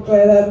yr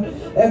gogledd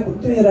a'r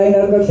dwyrain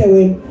a'r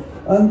gorllewin,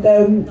 ond a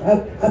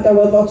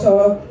dawodd lot o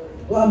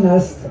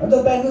lanast. Ond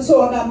oedd Ben yn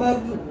sôn am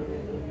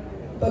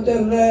bod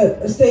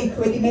yr streic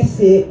wedi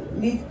methu,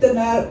 nid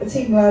dyna y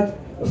teimlad.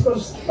 Wrth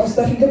gwrs, os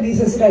da chi'n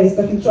Cymdeithas yr Iaith,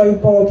 da chi'n troi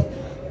bob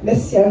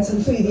methiant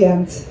yn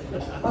llwyddiant.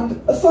 Ond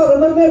y ffordd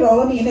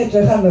ymarferol o'n i'n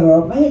edrych arno fo,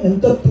 mae hyn yn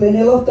dyblu'n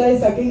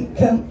aelodaeth ac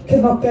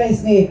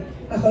cefnogaeth ni,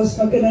 achos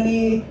mae gennym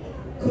ni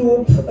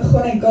grŵp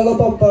ychwanegol o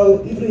bobl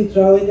i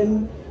frwydro, wedyn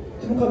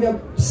Dwi'n cofio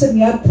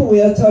syniad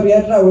pwy o torri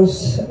ar draws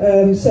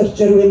Sir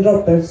Rhwng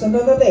Roberts, ond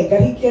oedd o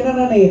 10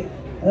 yna ni,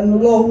 yn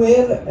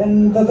Glowyr, yn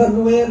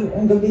fyfyrwyr,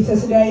 yn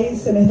Cymdeithas yr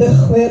Iaith, yn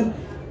edrychwyr,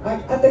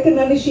 ac adeg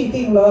yna nes i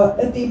deimlo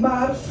ydy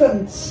mae'r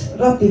ffrynt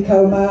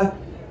radical yma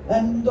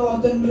yn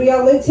dod yn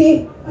reality,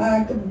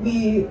 ac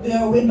mi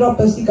Wyn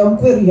Roberts digon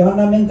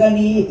gwirion a mynd â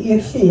ni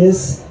i'r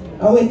llys,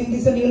 a wedyn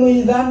gyda ni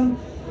lwyddan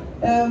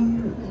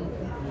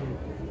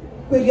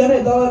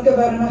gwirioneddol ar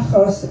gyfer yn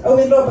achos. A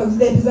Wyn Roberts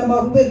dweud beth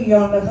mor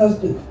wirion achos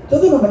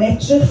doedd nhw'n yn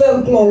edrych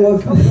fel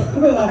glowr.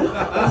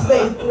 Os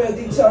dweud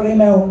wedi torri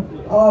mewn.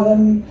 Oedd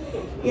yn...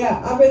 Ia,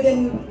 a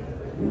wedyn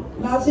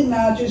nath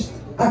hynna jyst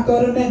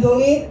agor y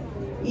meddwl i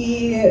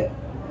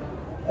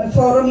y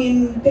ffordd o'n i'n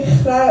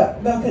dechrau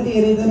fel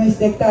cadeirydd yn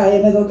 82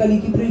 yn meddwl da ni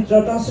wedi brwydro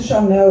dros y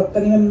sianel,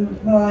 da ni'n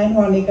mynd mlaen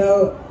wan i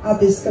gael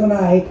addysg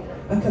Gymraeg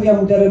a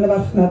cyfiawnder yn y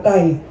farchnad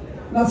 2.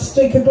 Nath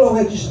Streic y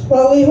Glowyr jyst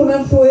chwalu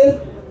hwnna'n llwyr.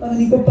 Oedden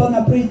ni'n gwybod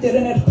na brwydr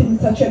yn erbyn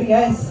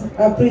Thatcheriaeth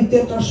a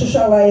brwydr dros y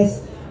sialaeth,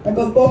 ac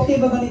oedd bob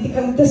dim oedden ni wedi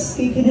cael yn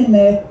dysgu cyn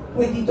hynny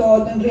wedi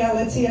dod yn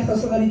reality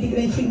achos oedden ni wedi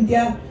gwneud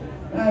ffrindiau,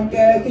 ac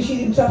ges i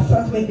ddim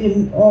trafod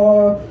wedyn o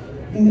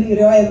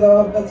gyngreirio efo,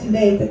 fel ti'n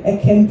dweud,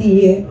 ECMD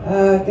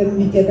ac yn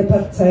mudiad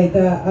apartheid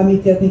a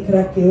mudiad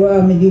Nicaragua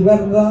a mynd i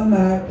Werddon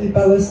ac i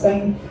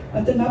Palestine,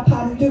 a dyna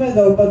pam dwi'n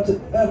meddwl bod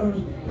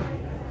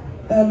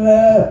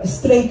yr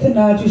streic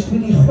yna jyst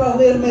wedi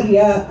chwalu'r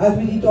meria a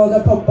wedi dod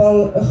â pobl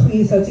y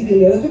chwith at ei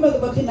gilydd. Dwi'n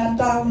meddwl bod hynna'n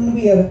dawn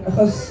wir,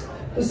 achos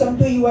does am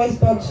dwywaith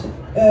bod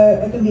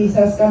y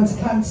Gymdeithas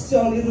 100% tu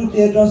ôl i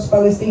rwydr dros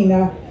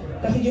Palestina.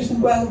 Da chi jyst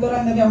yn gweld o'r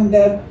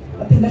anghyfiawnder,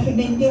 a pan da chi'n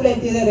mynd i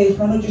wledydd eraill,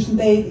 maen nhw jyst yn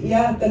dweud,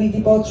 ia, da ni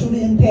wedi bod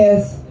trwy'r un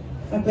peth,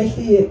 ac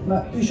felly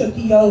dwi eisiau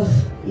diolch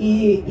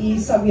i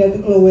safiad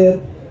y Glowyr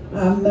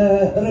am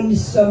yr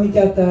ymuso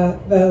mudiadau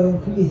fel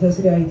Cymdeithas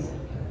yr Iaith.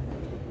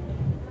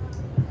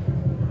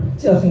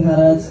 Diolch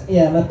Angharad.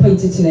 Ie, mae'r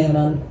pwynt i ti'n ei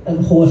hwnna'n yn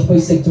holl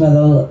bwysig, dwi'n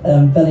meddwl,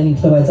 fel ni'n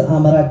clywed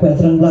am yr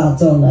agwedd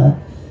ryngwladol yna.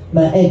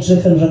 Mae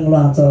edrych yn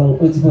ryngwladol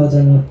wedi bod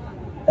yn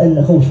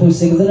holl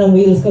bwysig. Oedd yna'n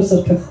wir wrth gwrs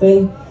o'r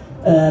cychwyn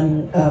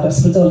a'r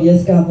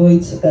ysbrydoliaeth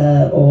gafwyd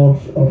o'r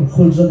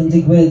chwyldrodd yn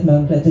digwydd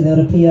mewn gwledydd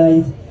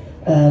Ewropeaidd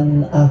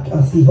ac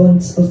ath i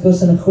hwnt wrth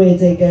gwrs yn y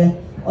 60au,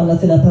 ond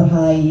nath yna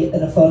parhau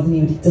yn y ffordd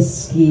ni wedi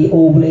dysgu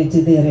o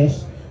wledydd eraill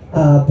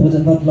a bod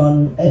yn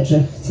fodlon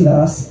edrych tu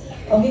fas.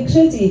 Ond fi'n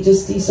credu,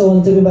 jyst i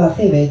sôn dipyn bach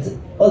hefyd,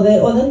 oedd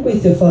yn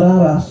gweithio ffordd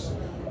arall,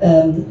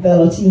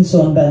 fel o ti'n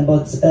sôn Ben,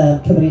 bod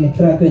Cymru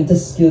Nicaragua yn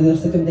dysgu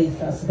wrth y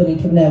Gymdeithas, bod ni'n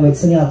cyfnewid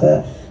syniadau.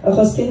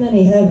 Achos cyn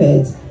ni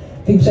hefyd,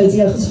 fi'n credu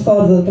achos y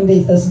ffordd oedd y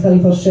Gymdeithas yn cael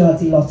ei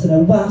fforsiadu lot yn y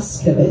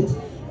wasg hefyd,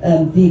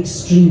 the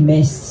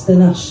extremists, the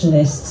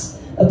nationalists,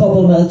 y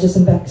bobl yma jyst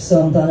yn becso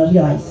amdan yr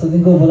iaith, oedd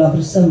yn gofal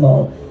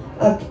afresymol.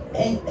 Ac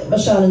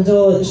mae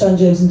Siân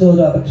James yn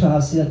dod o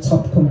Abercraf sydd y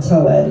top cwm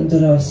tawer yn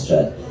dod o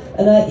Ystrad.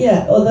 Yna, ie,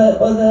 oedd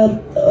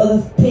y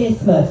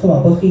peth yma,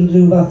 chymod, bod chi'n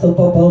rhyw fath o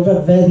bobl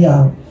ryfedd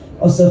iawn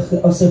os ych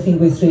chi'n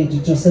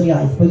gweithredu dros yr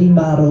iaith, wedi'n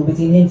marw,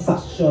 wedi'n hyn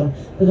ffasiwn,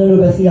 bod yn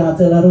rhywbeth i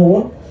adael ar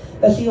ôl.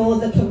 Felly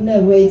oedd y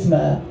cyfnewid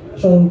yma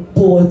rhwng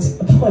bod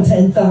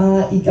e'n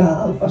dda i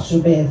gael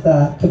ffasiwn beth a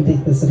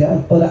Cymdeithas yr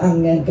Iaith, bod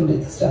angen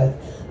Cymdeithas yr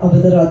Iaith, a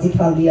bod y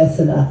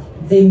radicaliaeth yna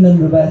ddim yn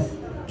rhywbeth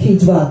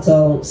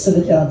ceidwadol,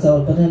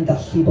 sefydliadol, bod e'n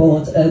gallu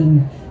bod yn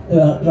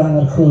rhang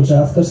o'r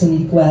chwyldro. Wrth gwrs, ni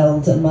wedi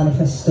gweld y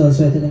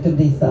manifestos wedyn y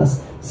Gymdeithas,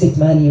 sut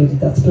mae hynny wedi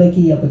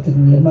datblygu, a bod gyda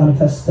ni'r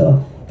manifesto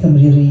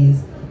Cymru Rydd,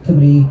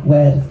 Cymru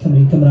Werdd,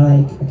 Cymru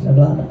Gymraeg, ac yn y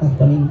blaen, ac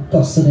bod ni'n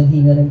gosod yn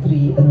hunain yn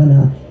gry yn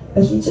fyna.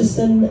 Felly, jyst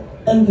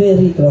yn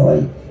fer i groi.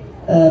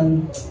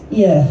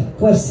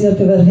 Gwersi ar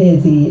gyfer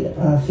heddi,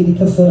 a chi wedi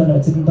cyffwr yno,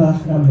 dipyn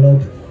bach yn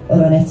amlwg,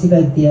 o ran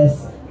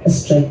etifeddiaeth, y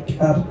streic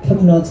a'r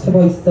cyfnod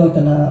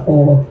cyfoethog yna o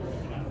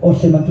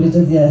lle mae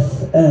gwleidyddiaeth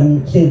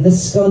lle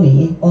ddysgo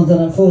ni, ond yn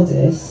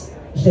anffodus,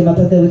 lle mae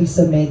pethau wedi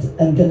symud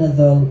yn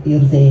gynyddol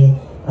i'r dde,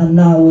 a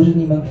nawr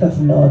ni mewn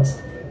cyfnod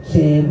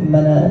lle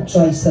mae yna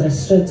drais ar y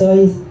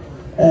strydoedd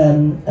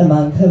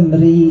yma yng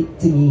Nghymru,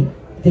 dyn ni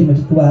ddim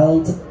wedi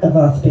gweld y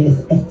fath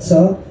beth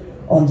eto,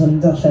 ond o'n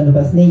i'n darllen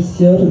rhywbeth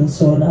neithiwr yn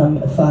sôn am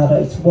y Far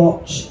Right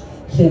Watch,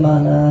 lle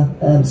mae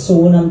yna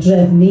sôn am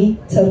drefnu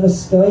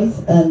terfysgoedd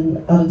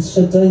ar yn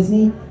strydoedd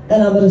ni,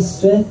 yn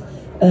Aberystwyth,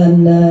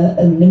 yn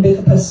Nimbyg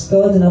y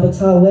Pysgod, yn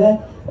Abertawe,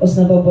 os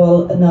yna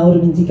bobl nawr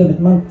yn mynd i gymryd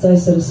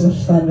mantais ar y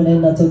sefyllfa yn fan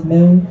hyn a dod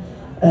mewn,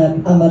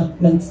 a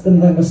mae'n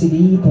ddangos i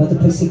fi bod y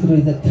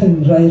pwysigrwydd y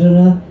cyngrair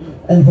yna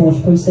yn holl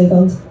pwysig,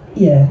 ond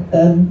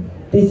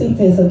beth yw'r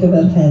peth ar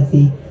gyfer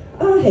heddi?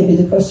 A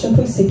hefyd y cwestiwn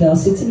pwysig nawr,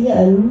 sut ni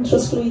yn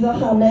trosglwyddo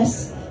hanes,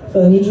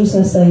 ni drws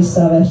nesaf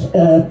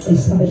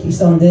i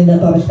stondyn y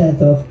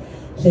Babell-Heddwch,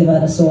 lle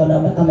mae yna sôn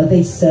am y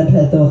ddeiseb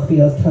heddwch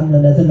fi oedd 100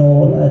 mlynedd yn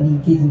ôl, a ni'n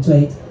gyd yn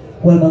dweud,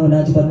 wel, mae hwnna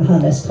wedi bod yn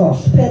hanes coll.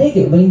 Peryg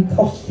yw, mae ni'n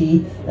colli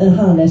yn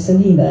hanes yn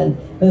hunain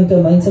mewn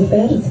gymaint o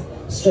ffyrdd.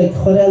 Streic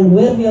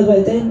chwarelwyr fi oedd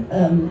wedyn,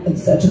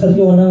 edrych ar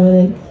Iona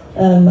wedyn,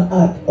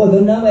 ac oedd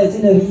hwnna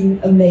wedyn yr un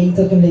ymwneud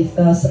o'r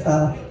Gymdeithas a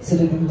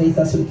sydd y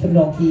Gymdeithas wedi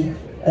cefnogi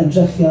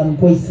ymdrechion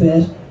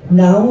gweithwyr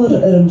nawr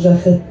yr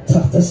ymdrech y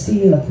tata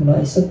stil ac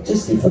ymlaen, so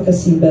jyst i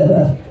ffocysu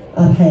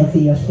ar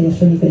heddi a lle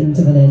allwn ni fynd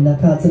yn fan hyn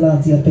ac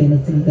adeiladu ar be'n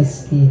ydyn ni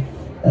ddysgu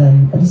yn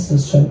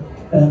ystod Streic.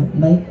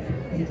 Meic,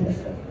 i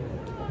ddechrau.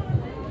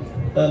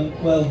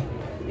 Wel,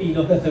 un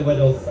o bethau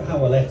wedodd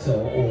Howell eto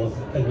oedd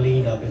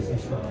ynglyn â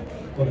busnes yma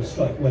bod y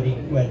Streic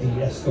wedi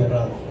esgor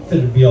ar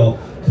ffurfio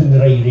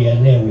cynghreiriau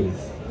newydd.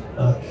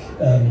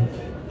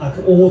 Ac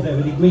oedd e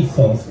wedi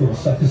gweithio wrth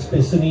gwrs, ac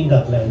beth sy'n ni'n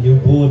dadlen yw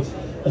bod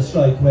y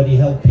Streic wedi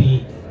helpu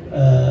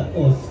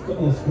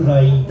wrth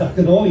greu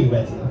datganoli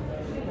wedyn.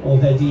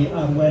 Oedd wedi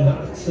arwen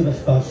at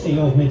sefyllfa lle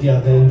oedd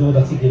mudiadau yn dod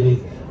at ei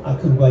gilydd ac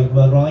yn gweud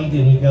mae rhaid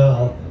i ni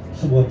gael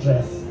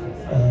llywodraeth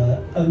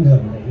yng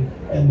Nghymru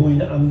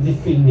mwyn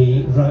amddiffyn ni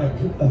rhag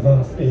y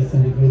fath beth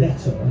yn digwydd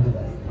eto, yn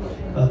dweud.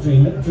 A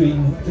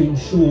dwi'n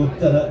siŵr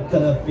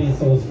dyna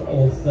beth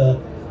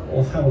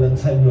oedd Howell yn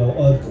teimlo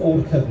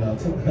o'r cyfnod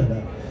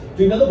hynny.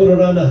 Dwi'n meddwl bod o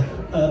ran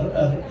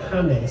yr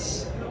hanes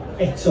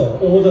eto,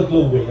 oedd y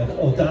Glowyr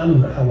o dan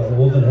Howell,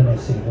 oedd yn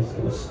hanesydd wrth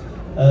gwrs,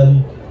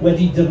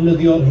 wedi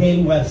defnyddio'r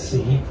hen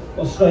wersi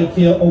o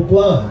streicio o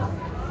blaen.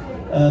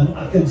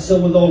 Ac yn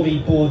sylweddoli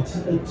bod,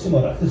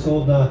 achos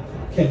oedd na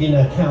cegin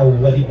a cawl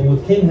wedi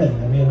bod cyn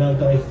hynny,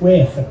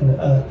 1926 ac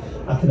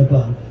yn y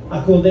blaen.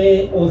 Ac oedd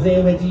e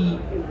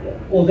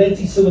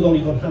wedi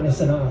sylweddoli bod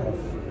hanes yn arf.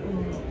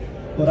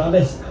 Bod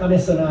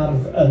hanes yn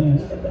arf,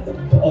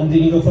 ond i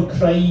ni goffo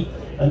creu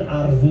yn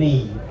arf ni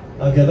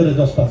ar gyfer y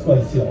dosbarth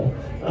gweithio.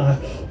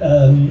 Ac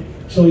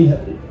trwy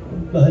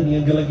mae hynny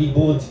yn golygu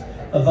bod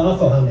y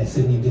fath o hanes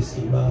sydd ni'n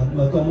dysgu.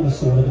 Mae gofyn y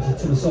sôn o beth y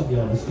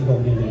tywysogion ys di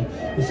gofyn i fi.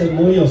 Oes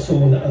mwy o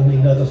sôn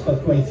ynglyn â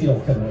dosbarth gweithio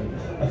Cymru.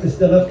 Achos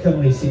dyna'r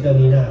Cymru sydd yn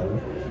ni nawr.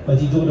 Mae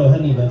wedi dod o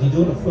hynny, mae wedi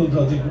dod o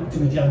chwyldro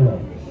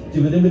diwydiannol.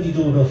 Dyw ddim wedi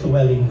dod o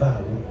Llywelyn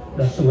fawr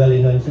na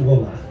Llywelyn ein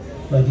Llywolach.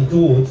 Mae wedi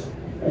dod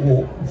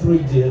o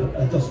frwydr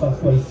y dosbarth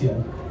gweithio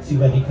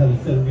sydd wedi cael ei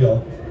ffurfio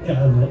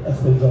gan y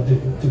chwyldro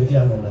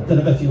diwydiannol.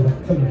 Dyna beth yw'r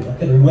Cymru, ac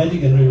yn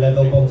enwedig yn rhyw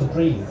lefel bont y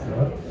bryd.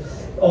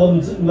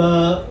 Ond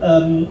mae...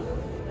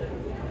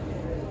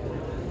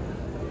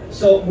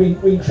 So,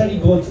 wy'n credu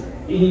bod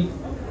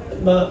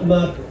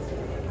mae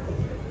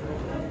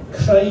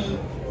creu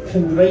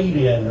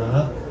cynghreiriau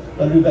yna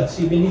yn rhywbeth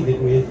sy'n mynd i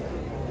ddigwydd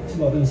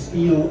yn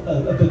sgil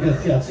y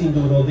bygythiad sy'n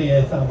dod o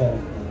ddeaith afol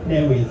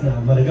newydd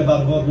nawr. Mae'r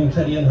gyfarfod wy'n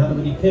credu yn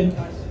Hanner 5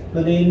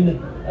 fan hyn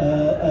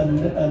yn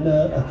y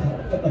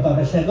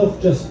babell heddwch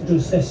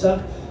drws nesaf,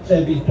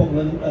 lle bydd pobl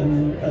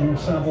yn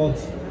trafod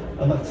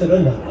y mater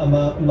yna. A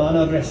mae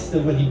yna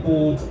restr wedi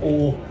bod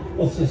o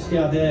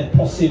wrthdystiadau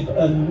posib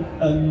yn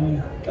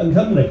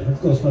Cymru.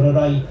 Wrth gwrs, mae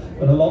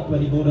yna lot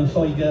wedi bod yn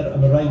Lloegr, a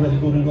mae rai wedi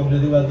bod yn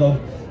Gogledd Iwerddon,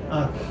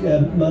 ac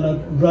mae yna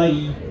rai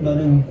maen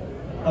nhw'n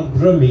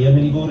awgrymu yn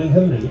mynd i fod yn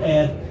Nghymru.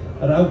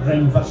 Yr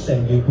awgrym falle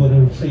yw bod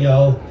nhw'n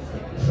trial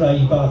rhai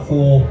bach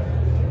o...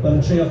 Maen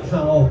nhw'n trial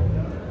cael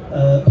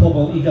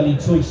pobl i gael eu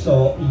twyllo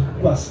i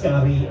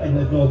gwasgaru ein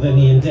adnoddau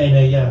ni yn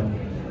denau iawn,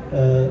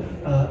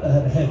 a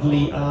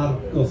heddlu ar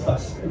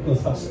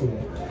gwrthfasgwyr.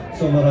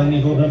 So mae rhaid ni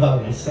fod yn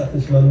ofalus,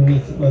 achos maen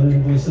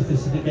nhw'n fwy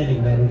sophisticedig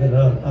na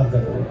nhw'n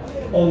arferol.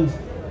 Ond,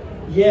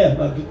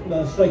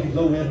 mae Streic y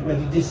Glowyr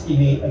wedi dysgu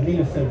ni yn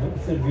un o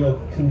ffurfio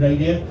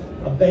cynghreiriau,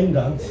 a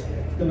bendant,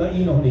 dyma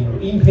un ohonyn nhw.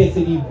 Un peth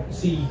i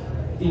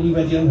ni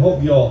wedi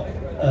anghofio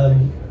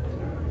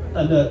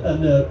yn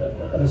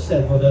yr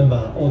Eisteddfod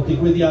yma, o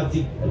digwyddiad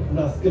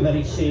nath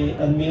gymeru lle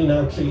yn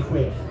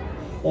 1936.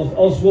 Oedd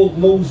Oswald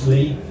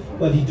Mosley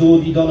wedi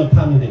dod i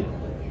Donapandy.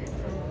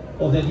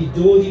 Oedd wedi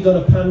dod i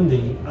Donapandy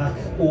ac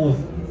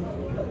oedd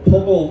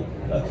pobl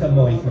y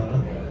cymoedd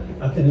yma,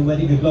 ac yn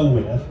enwedig y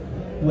Glowyr,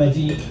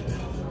 wedi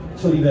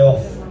twli fe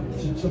off,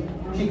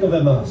 cico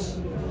fe mas,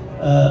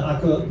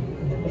 ac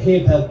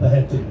heb help y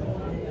heddlu.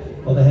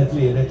 Oedd y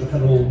heddlu yn edrych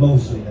ar ôl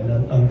Mosley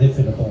yn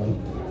amddiffyn y boi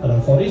yn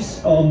anffodus,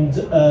 ond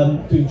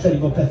dwi'n credu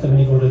bod pethau yn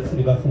mynd i fod yn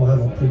chydig bach yn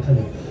wahanol pryd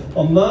hynny.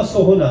 Ond mas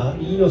o hwnna,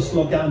 un o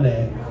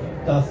sloganau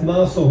dath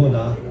mas o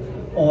hwnna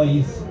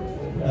oedd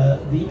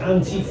the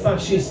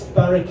anti-fascist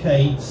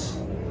barricades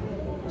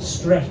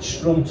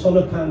stretched from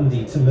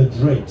Donapandy to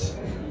Madrid.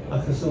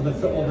 Achos oedd y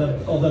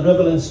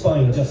ryfel yn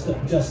Sbaen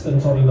just yn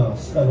torri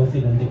mas, fel oedd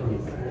hyn yn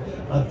digwydd.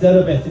 A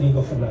dyna beth ni'n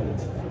goffo wneud.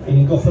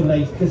 Ni'n goffo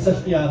wneud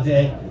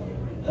cysylltiadau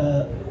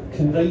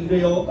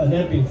cynghreirio yn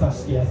erbyn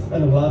ffasgiaeth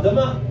yn y wlad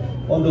yma,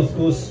 ond wrth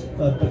gwrs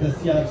mae'r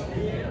bygythiad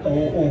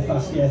o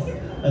ffasgiaeth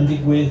yn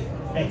digwydd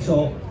eto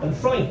yn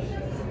Ffrainc,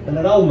 yn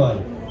yr Almaen,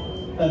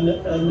 yn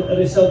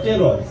yr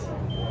Iseldiroedd.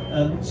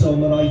 So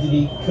mae rhaid i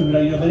ni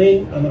cynghreirio fan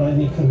hyn, a mae rhaid i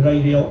ni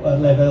cynghreirio ar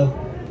lefel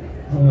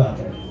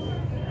rhyngwladol.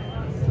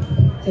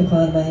 Diolch yn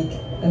fawr, Meic.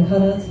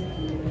 Angharad?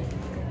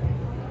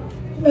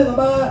 Dwi'n meddwl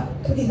mae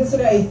Cymdeithas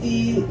yr Iaith i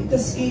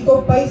dysgu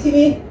gobaith i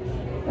mi.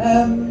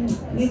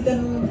 Nid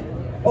yn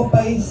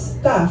obaith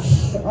dall,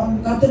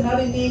 ond na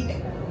dyna'r unig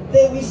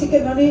ddewis sy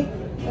gynnon ni.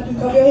 A dwi'n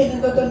cofio hyn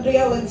yn dod yn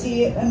reality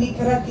yn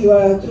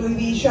Nicaragua drwy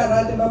fi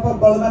siarad efo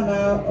pobl yma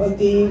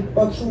wedi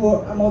bod trwy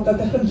amodau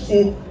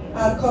dychrynllyd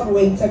a'r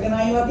corwynt ac yn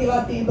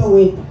ail-adeiladu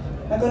bywyd.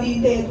 Ac o'n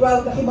i'n dweud, wel,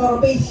 da chi mor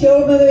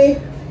obeithiol, meddwl fi.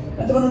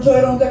 A dyma nhw'n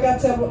troi rownd ag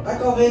ateb a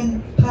gofyn,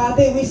 pa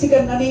dewis sydd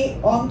gennym ni,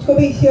 ond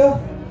gobeithio.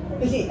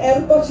 Felly,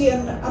 bod ti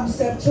yn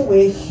amser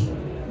tywyll,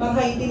 mae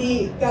rhaid I ni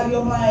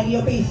gario ymlaen I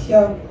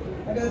obeithio.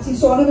 Ac oedd ti'n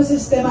sôn am y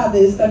system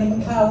addysg, da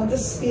ni'n cael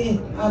dysgu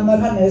am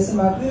yr hanes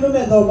yma. Dwi'n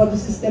meddwl bod y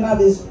system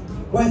addysg,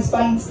 gwaith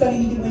baint da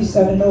ni'n mynd I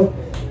mwyso yn nhw,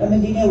 yn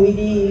mynd I newid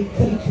I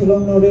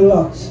cwricwlwm nhw rhyw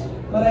lot.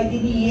 Mae rhaid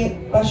I ni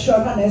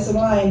basio'r hanes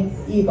ymlaen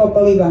I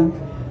bobl ifanc.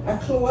 A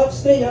clywed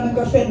straeon yn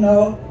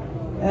gorffennol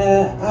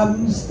am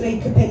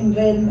streic y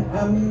penryn,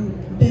 am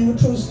byw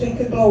trwy streic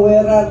y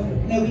glowyr a'r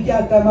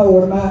newidiadau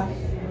mawr yma.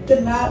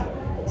 Dyna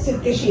sydd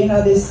ges i'n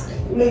addysg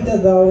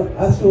wleidyddol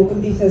a thrwy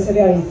Cymdeithas yr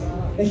Iaith.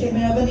 Felly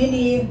mae o fyny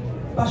ni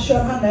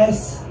basio'r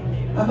hanes,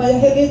 a mae o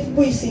hefyd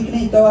bwysig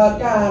gwneud o ar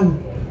gan.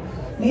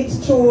 Nid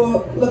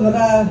trwy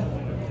lyfrau,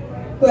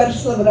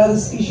 gwers lyfrau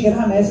ddysgu i'r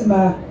hanes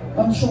yma,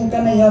 ond trwy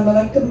ganeuon. Mae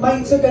yna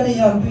gymaint o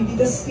ganeuon dwi wedi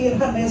dysgu'r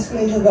hanes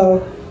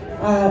gwleidyddol,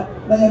 a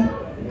mae o'n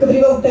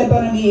gyfrifoldeb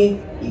arno ni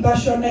I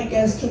basio'r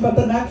neges trwy ba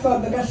bynnag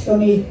ffordd y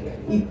gallwn ni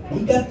I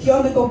gydio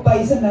yn y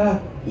gobaith yna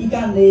I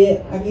ganu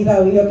ac I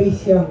ddal I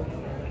obeithio.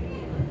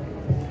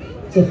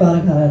 Diolch yn fawr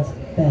Angharad.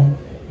 Ben.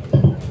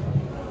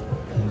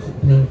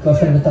 Ni'n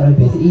gorffen y dau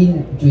beth. Un,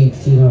 dwi'n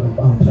cytuno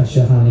am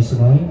presio hanes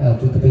ymlaen.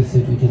 Dwi'n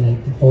gobeithio dwi wedi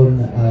gwneud hwn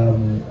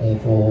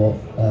efo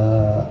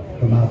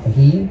fy mab fy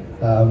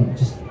hun.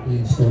 Just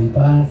un stori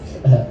bach.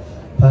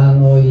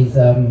 Pan oedd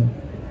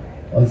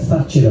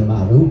Thatcher yn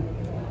marw,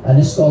 yn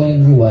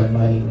ysgolion rwan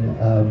mae'n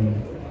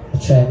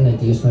trefn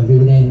ydy os mae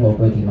rhywun enwog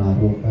wedi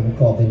marw, mae'n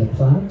gofyn y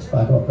plant,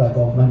 rhag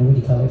ofn maen nhw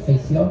wedi cael ei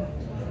effeithio.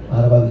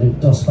 A roedd rhyw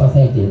dosbarth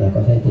Hedydd, ac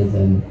oedd Hedydd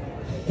yn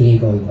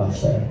 10 oed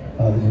falle,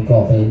 a oedd nhw'n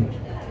gofyn,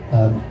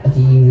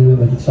 ydy unrhyw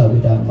wedi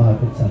clywed am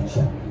Margaret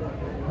Thatcher?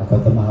 Ac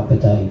oedd y mab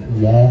yn dweud,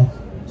 yeah.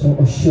 So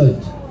o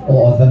should,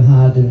 oedd fy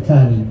nhad yn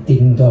canu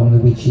Ding Dong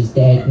the Witch is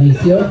Dead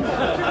neithiwr.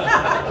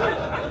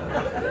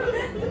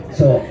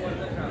 So,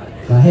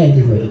 mae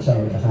Hedydd wedi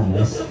clywed y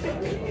hanes.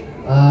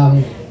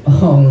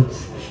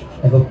 Ond,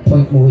 efo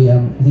pwynt mwy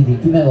am ddifri,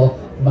 dwi'n meddwl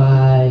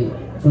mae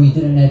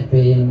frwydr yn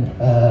erbyn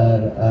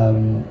yr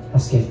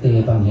asgell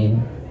de fan hyn.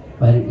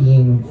 Mae'r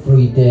un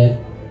frwydr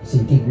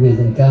sy'n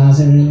digwydd yn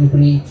Gaza yn un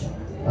bryd,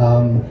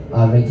 a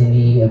rhaid I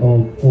ni efo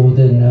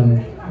fod yn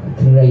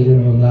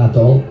cynghreirwyr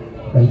rhyngwladol,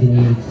 rhaid I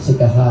ni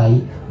sicrhau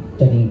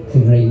da ni'n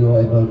cynghreirio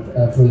efo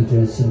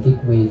frwydr sy'n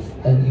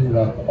digwydd yn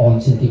Ewrop, ond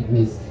sy'n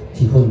digwydd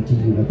tu hwnt I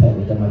Ewrop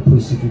hefyd, a mae'n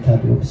pwysig I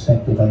cadw o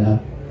persbectif yna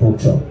bob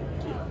tro.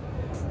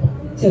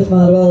 Diolch yn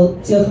fawr. Wel,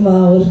 diolch yn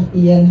fawr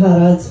I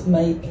Angharad,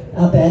 Meic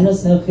a Ben,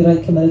 os newch chi roi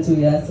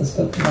cymeradwyaeth, os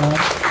gwelwch yn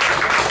fawr.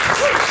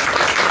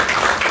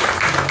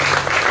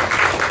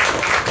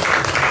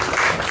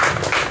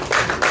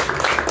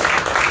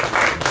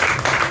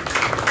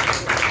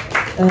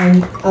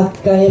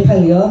 Ac gai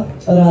apelio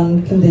o ran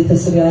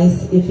Cymdeithas yr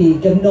Iaith I chi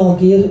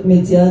gefnogi'r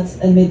mudiad,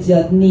 yn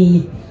mudiad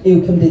ni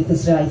yw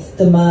Cymdeithas yr Iaith.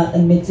 Dyma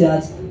yn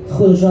mudiad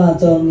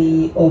chwyldradol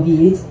ni o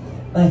hyd.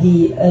 Mae hi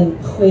yn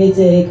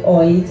 60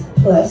 oed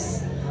plus,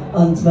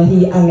 ond mae hi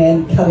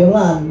angen cario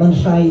mlaen. Mae'n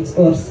rhaid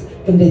wrth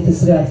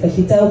Cymdeithas yr Iaith.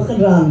 Felly dewch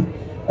yn rhan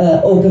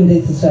o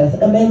Cymdeithas yr Iaith.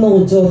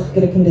 Ymelodwch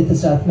gyda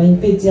Cymdeithas yr Iaith. Mae'n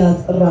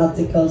fudiad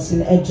radical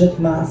sy'n edrych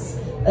mas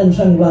yn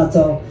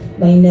rhyngwladol.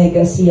 Mae'n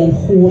neges I yn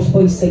holl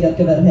bwysig ar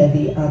gyfer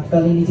heddi, ac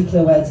fel I ni wedi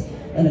clywed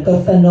yn y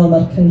gorffennol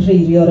mae'r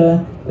cynghreiriwr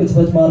wedi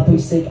bod mor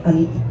bwysig, a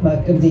mae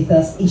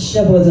Cymdeithas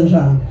eisiau bod yn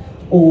rhan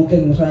o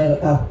gynghrair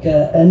ac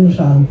yn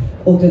rhan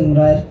o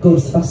gynghrair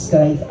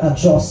gwrthfasgaidd a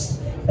dros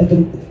y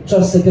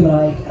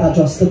Gymraeg a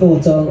dros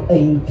dyfodol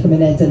ein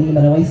cymunedau ni.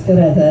 Mae yna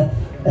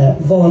weithgareddau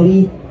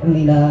fori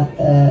ynglyn â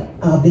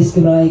addysg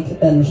Gymraeg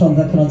yn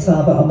Rhondda Cynon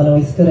Taf, ond mae yna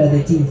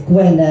weithgareddau dydd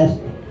Gwener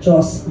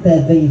dros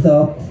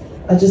ddeddfeiddo.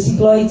 A jyst I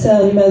gloi te,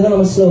 o'n i'n meddwl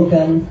am y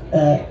slogan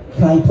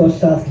Cau Pwll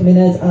Lladd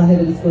Cymuned, a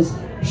hefyd wrth gwrs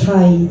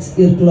Rhaid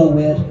i'r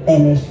Glowyr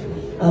ennill.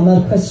 A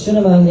mae'r cwestiwn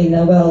yma ynglyn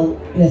â, wel,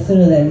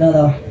 wnaethon nhw ddim, na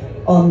ddo.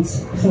 Ond,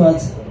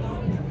 chymod,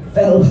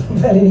 fel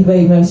I ni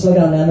gweud mewn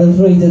sloganau, mae'r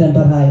frwydr yn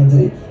barhau yn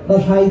dwi.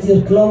 Mae rhaid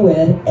i'r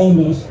glowyr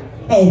ennill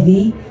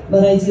heddi,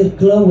 mae rhaid i'r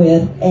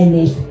glowyr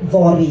ennill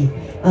fori.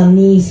 A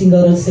ni sy'n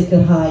gorfod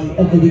sicrhau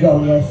y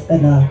buddigoliaeth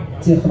yna.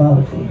 Diolch yn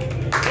fawr I chi.